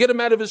Pesach to get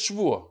him out of his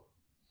shvua?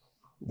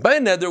 By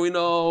neder, we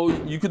know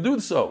you could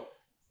do so.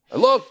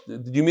 And look,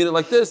 did you mean it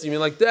like this? You mean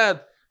like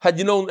that? Had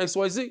you known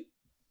XYZ?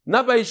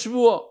 Not by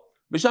shvua.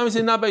 Bishami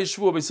say not by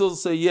shvua, but still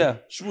say yeah,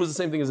 shvua is the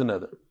same thing as a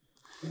neder.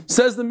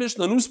 Says the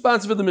Mishnah, new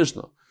sponsor for the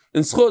Mishnah.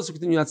 In schos, you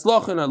continue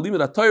atzlachen,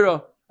 limit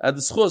atayra. At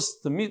the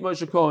schus to meet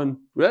Moshe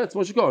Cohen. Yeah, it's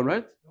Moshe Cohen,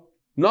 right?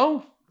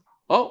 No?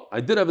 Oh,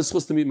 I did have a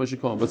schus to meet Moshe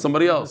Cohen, but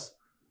somebody else.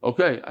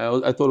 Okay,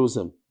 I thought it was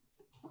him.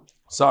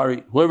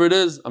 Sorry. Whoever it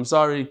is, I'm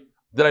sorry.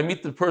 Did I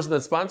meet the person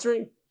that's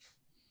sponsoring?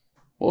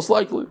 Most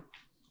likely.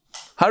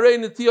 Harei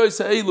netiyoy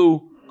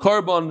se'elu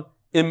karban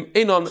im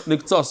enon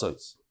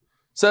niktsasos.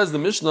 Says the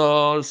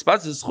Mishnah,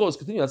 sponsors schus,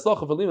 continue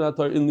atzlacha for limit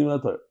atayra in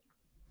limit atayra.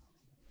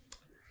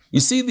 You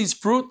see these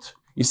fruit?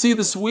 You see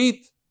the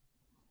sweet?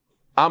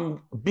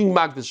 I'm being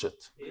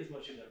magdashit.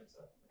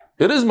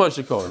 It is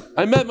Moshe Cohen.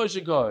 I met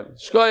Moshe Cohen.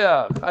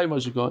 Shkoyach. Hi,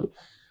 Moshe Cohen.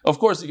 Of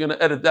course, you're going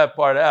to edit that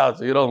part out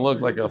so you don't look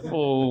like a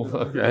fool.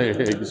 Okay,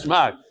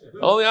 geschmack.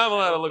 Only I'm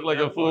allowed to look like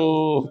a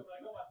fool.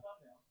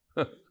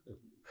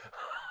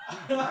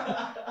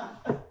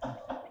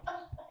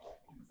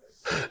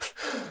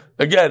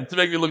 Again, to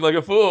make me look like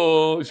a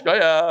fool.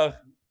 Shkoyach.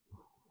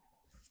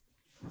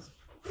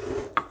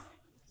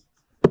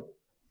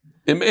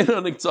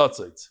 Imena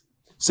niktzatzit.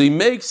 So he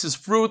makes his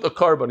fruit a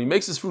carbon. He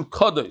makes his fruit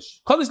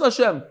kadosh. Kadosh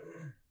Lashem.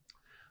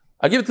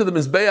 I give it to the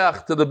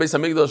Mizbeach, to the Beis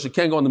HaMikdash. It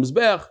can't go on the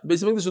Mizbeach. The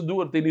Beis HaMikdash will do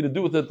what they need to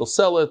do with it. They'll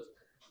sell it.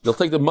 They'll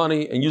take the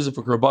money and use it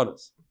for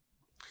karbanas.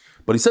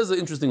 But he says an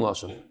interesting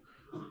lashon.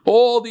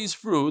 All these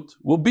fruit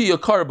will be a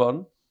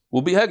carbon,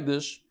 will be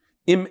hegdish,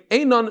 im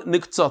einon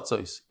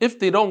niktzatzos, if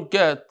they don't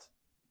get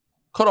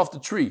cut off the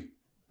tree.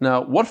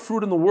 Now, what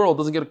fruit in the world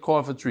doesn't get cut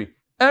off a tree?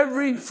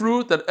 Every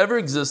fruit that ever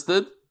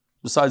existed,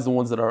 besides the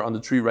ones that are on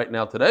the tree right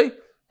now today,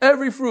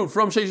 every fruit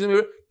from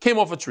Sheish came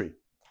off a tree,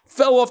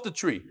 fell off the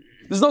tree.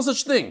 There's no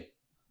such thing.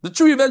 The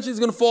tree eventually is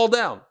going to fall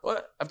down.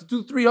 After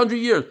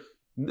 200-300 years,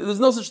 there's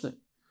no such thing.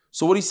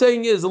 So what he's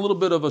saying is a little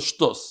bit of a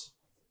shtus.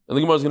 And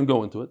the Gemara is going to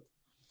go into it.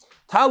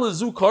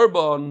 Talazu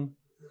carbon.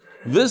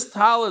 This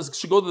talis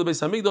should go to the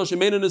Beis HaMikdash and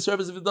made in the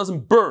surface if it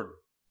doesn't burn.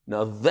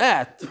 Now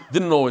that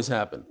didn't always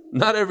happen.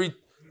 Not every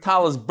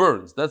talis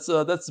burns.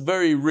 That's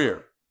very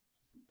rare.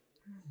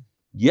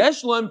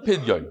 Yesh lohem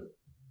pidyon.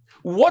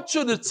 What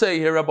should it say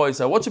here, Rabbi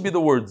Isai? What should be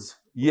the words?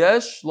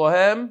 Yesh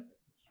lohem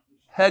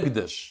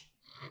hegdish.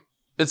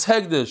 It's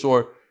hegdish,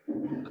 or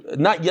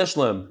not yesh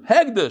lohem.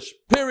 Hegdish,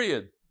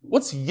 period.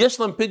 What's yesh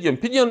lohem pidyon?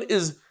 Pidyon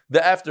is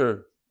the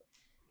after.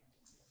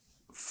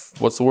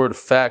 What's the word?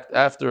 Fact,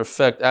 after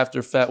effect,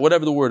 after fact,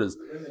 whatever the word is.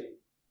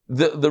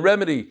 The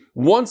remedy.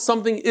 Once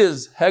something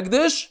is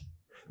hegdish,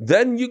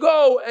 then you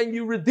go and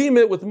you redeem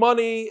it with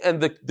money,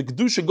 and the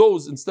kedusha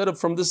goes, instead of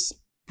from this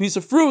piece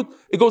of fruit,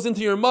 it goes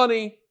into your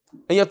money,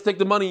 and you have to take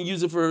the money and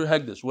use it for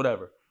hegdish,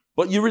 whatever.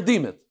 But you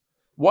redeem it.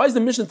 Why is the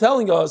mission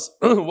telling us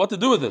what to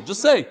do with it?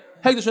 Just say,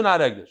 hegdish or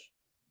not hegdish.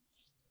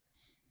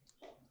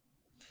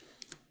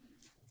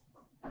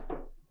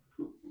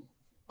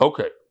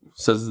 Okay.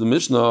 Says the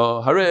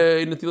Mishnah,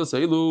 Hare netila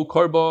seilu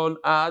korban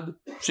ad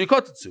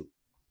shikotetsu.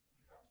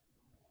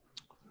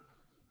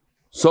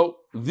 So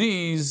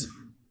these,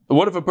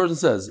 what if a person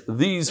says,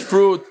 these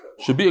fruit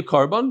should be a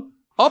korban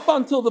up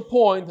until the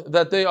point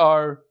that they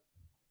are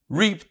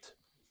reaped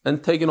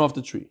and taken off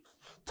the tree.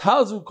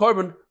 Talzu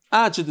carbon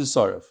at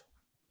Shetisarev.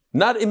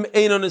 Not im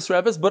Einon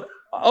Nisrefes, but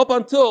up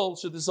until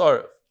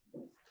Shetisarev.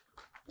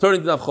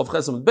 Turning to Nav Chav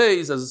Chesam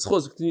Beis, as it's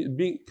supposed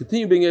to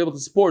continue being able to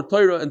support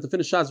Torah and to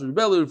finish Shas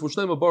Rebellion for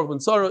Shlema Baruch Ben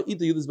Sarah,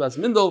 Ita Yudis Bas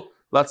Mindel,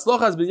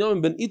 Latzlochas Ben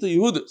Yom Ben Ita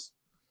Yehudis.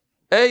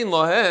 Ein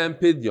Lahem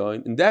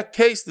Pidyon. In that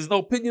case, there's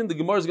no pidyon. The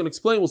Gemara is going to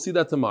explain. We'll see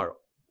that tomorrow.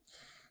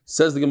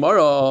 Says the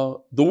Gemara,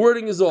 the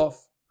wording is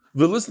off.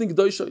 We're listening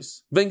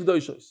Gdoishos, Ben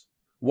Gdoishos.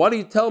 Why do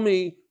you tell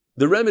me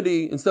the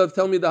remedy instead of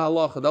telling me the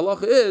halacha? The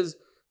halacha is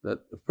that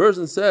a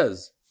person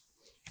says,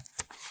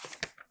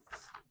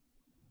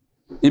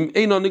 Im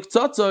Einon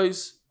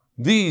Niktzatzos,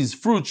 these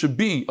fruits should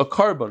be a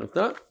carbon. If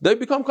not, they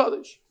become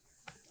kaddish.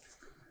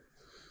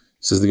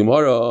 Says the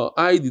Gemara,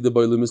 I did the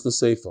Bailu Mishnah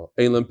Seifa,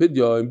 Eilam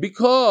Pidyon,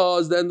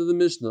 because the end of the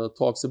Mishnah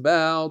talks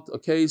about a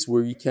case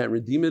where you can't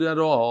redeem it at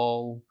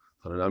all.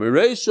 Not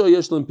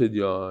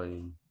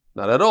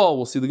at all.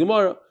 We'll see the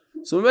Gemara.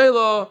 So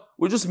Mela,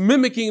 we're just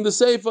mimicking the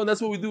Seifa, and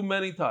that's what we do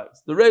many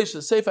times. The Reish, the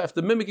Seifa have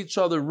to mimic each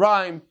other,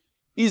 rhyme,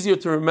 easier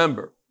to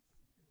remember.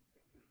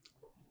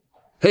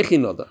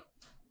 Hechinada.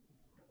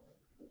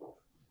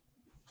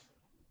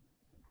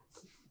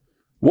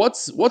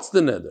 What's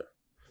the neder?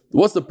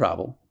 What's the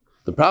problem?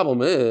 The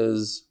problem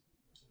is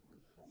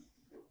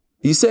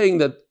he's saying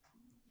that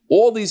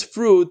all these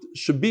fruit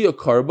should be a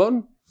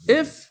carbon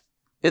if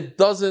it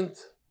doesn't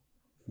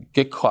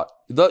get cut.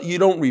 You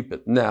don't reap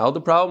it. Now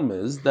the problem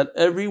is that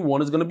every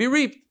one is going to be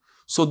reaped.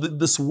 So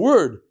this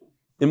word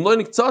imloy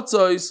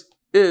niktzatzos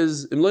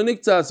is imloy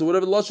niktzatzos,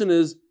 whatever the lashon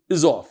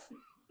is off.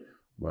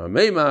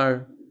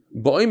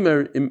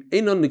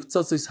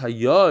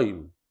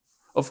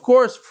 Of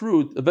course,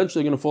 fruit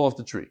eventually going to fall off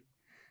the tree,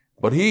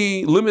 but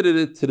he limited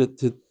it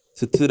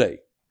to today.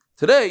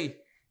 Today,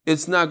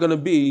 it's not going to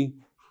be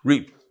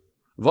reaped.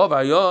 And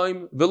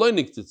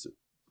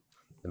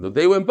the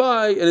day went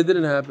by and it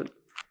didn't happen.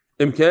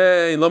 So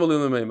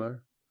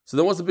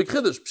then what's the big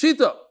chiddush?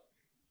 Pshita.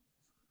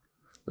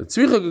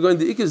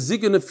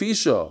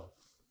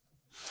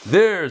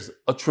 There's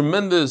a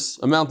tremendous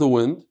amount of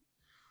wind,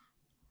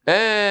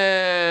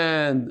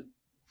 and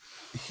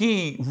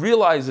he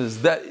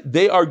realizes that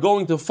they are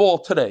going to fall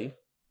today.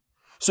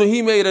 So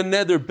he made a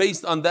neder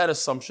based on that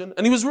assumption,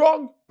 and he was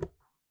wrong.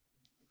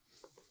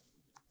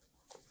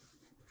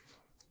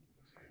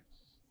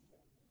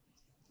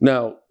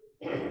 Now,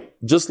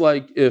 just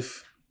like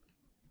if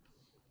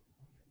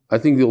I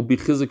think there'll be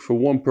chizik for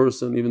one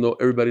person, even though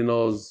everybody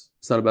knows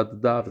it's not about the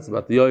daf, it's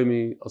about the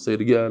yomi. I'll say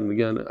it again and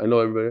again. I know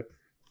everybody.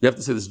 You have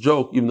to say this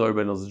joke, even though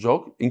everybody knows the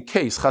joke. In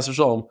case, chas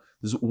v'shalom,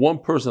 there's one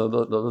person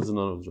that doesn't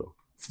know the joke.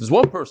 If there's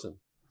one person,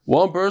 you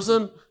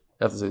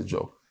have to say the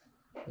joke.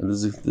 And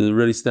they're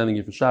already standing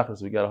here for shachar,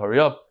 so we got to hurry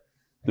up.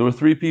 There were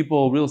 3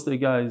 people, real estate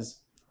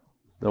guys,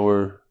 that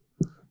were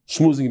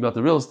schmoozing about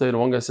the real estate. And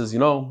one guy says,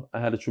 I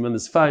had a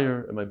tremendous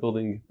fire and my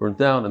building burnt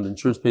down and the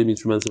insurance paid me a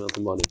tremendous amount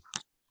of money.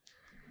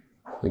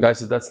 The guy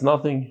said, that's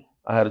nothing.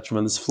 I had a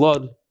tremendous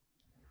flood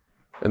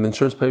and the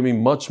insurance paid me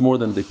much more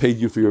than they paid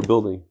you for your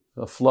building.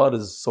 A flood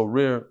is so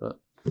rare.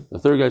 The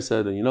third guy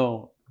said,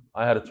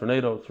 I had a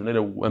tornado. A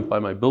tornado went by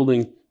my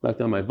building, knocked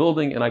down my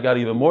building, and I got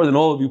even more than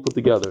all of you put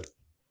together.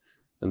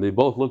 And they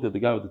both looked at the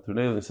guy with the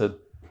tornado and they said,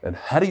 and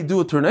how do you do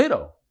a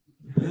tornado?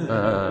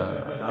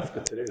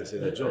 Afka today, they say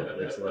that joke. It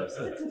makes a lot of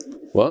sense.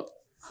 What?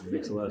 It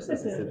makes a lot of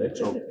sense. They say that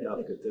joke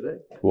Afka today.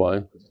 Why?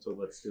 Because you talk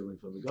about stealing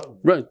from the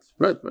government.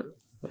 Right.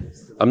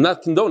 I'm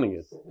not condoning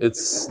it.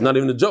 It's not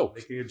even a joke.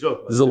 Making a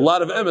joke. There's a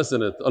lot of emes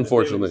in it,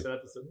 unfortunately.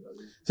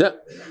 Yeah.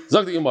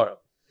 Zakti Gemara.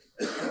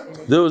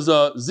 There was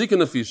a Zika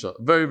Nefisha.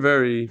 Very,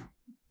 very...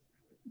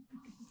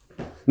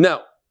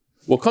 Now,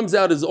 what comes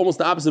out is almost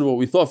the opposite of what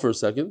we thought for a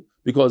second,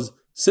 because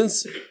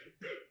since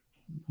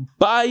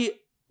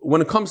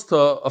when it comes to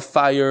a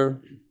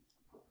fire,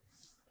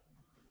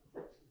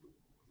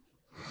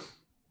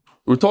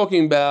 we're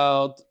talking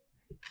about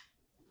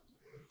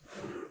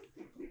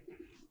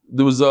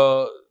the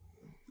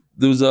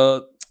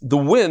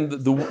wind.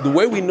 The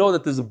way we know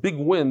that there's a big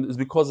wind is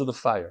because of the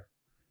fire.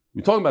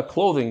 We're talking about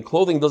clothing.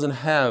 Clothing doesn't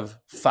have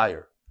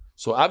fire.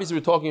 So obviously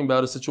we're talking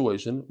about a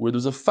situation where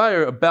there's a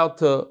fire about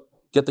to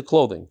get the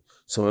clothing.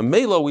 So in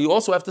Mela, we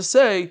also have to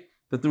say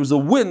that there was a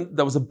wind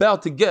that was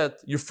about to get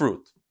your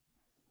fruit.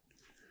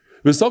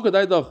 So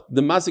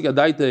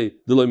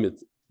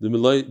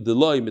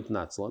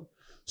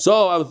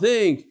I would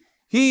think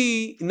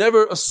he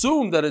never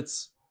assumed that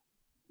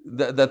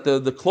that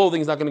the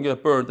clothing is not going to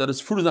get burnt, that his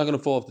fruit is not going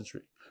to fall off the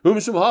tree.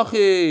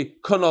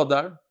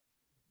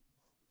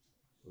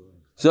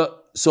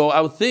 So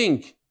I would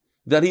think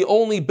that he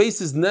only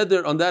bases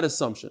neder on that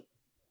assumption.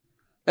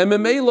 And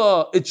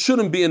memela, it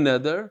shouldn't be a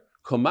neder.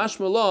 Kamash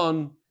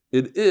Malon,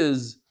 it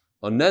is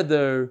a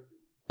neder,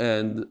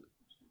 and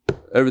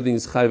everything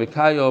is chai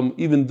v'kayom,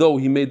 even though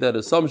he made that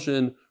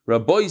assumption.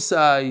 Rabbi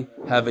Isai,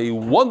 have a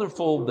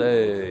wonderful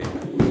day.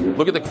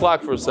 Look at the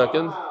clock for a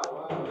second.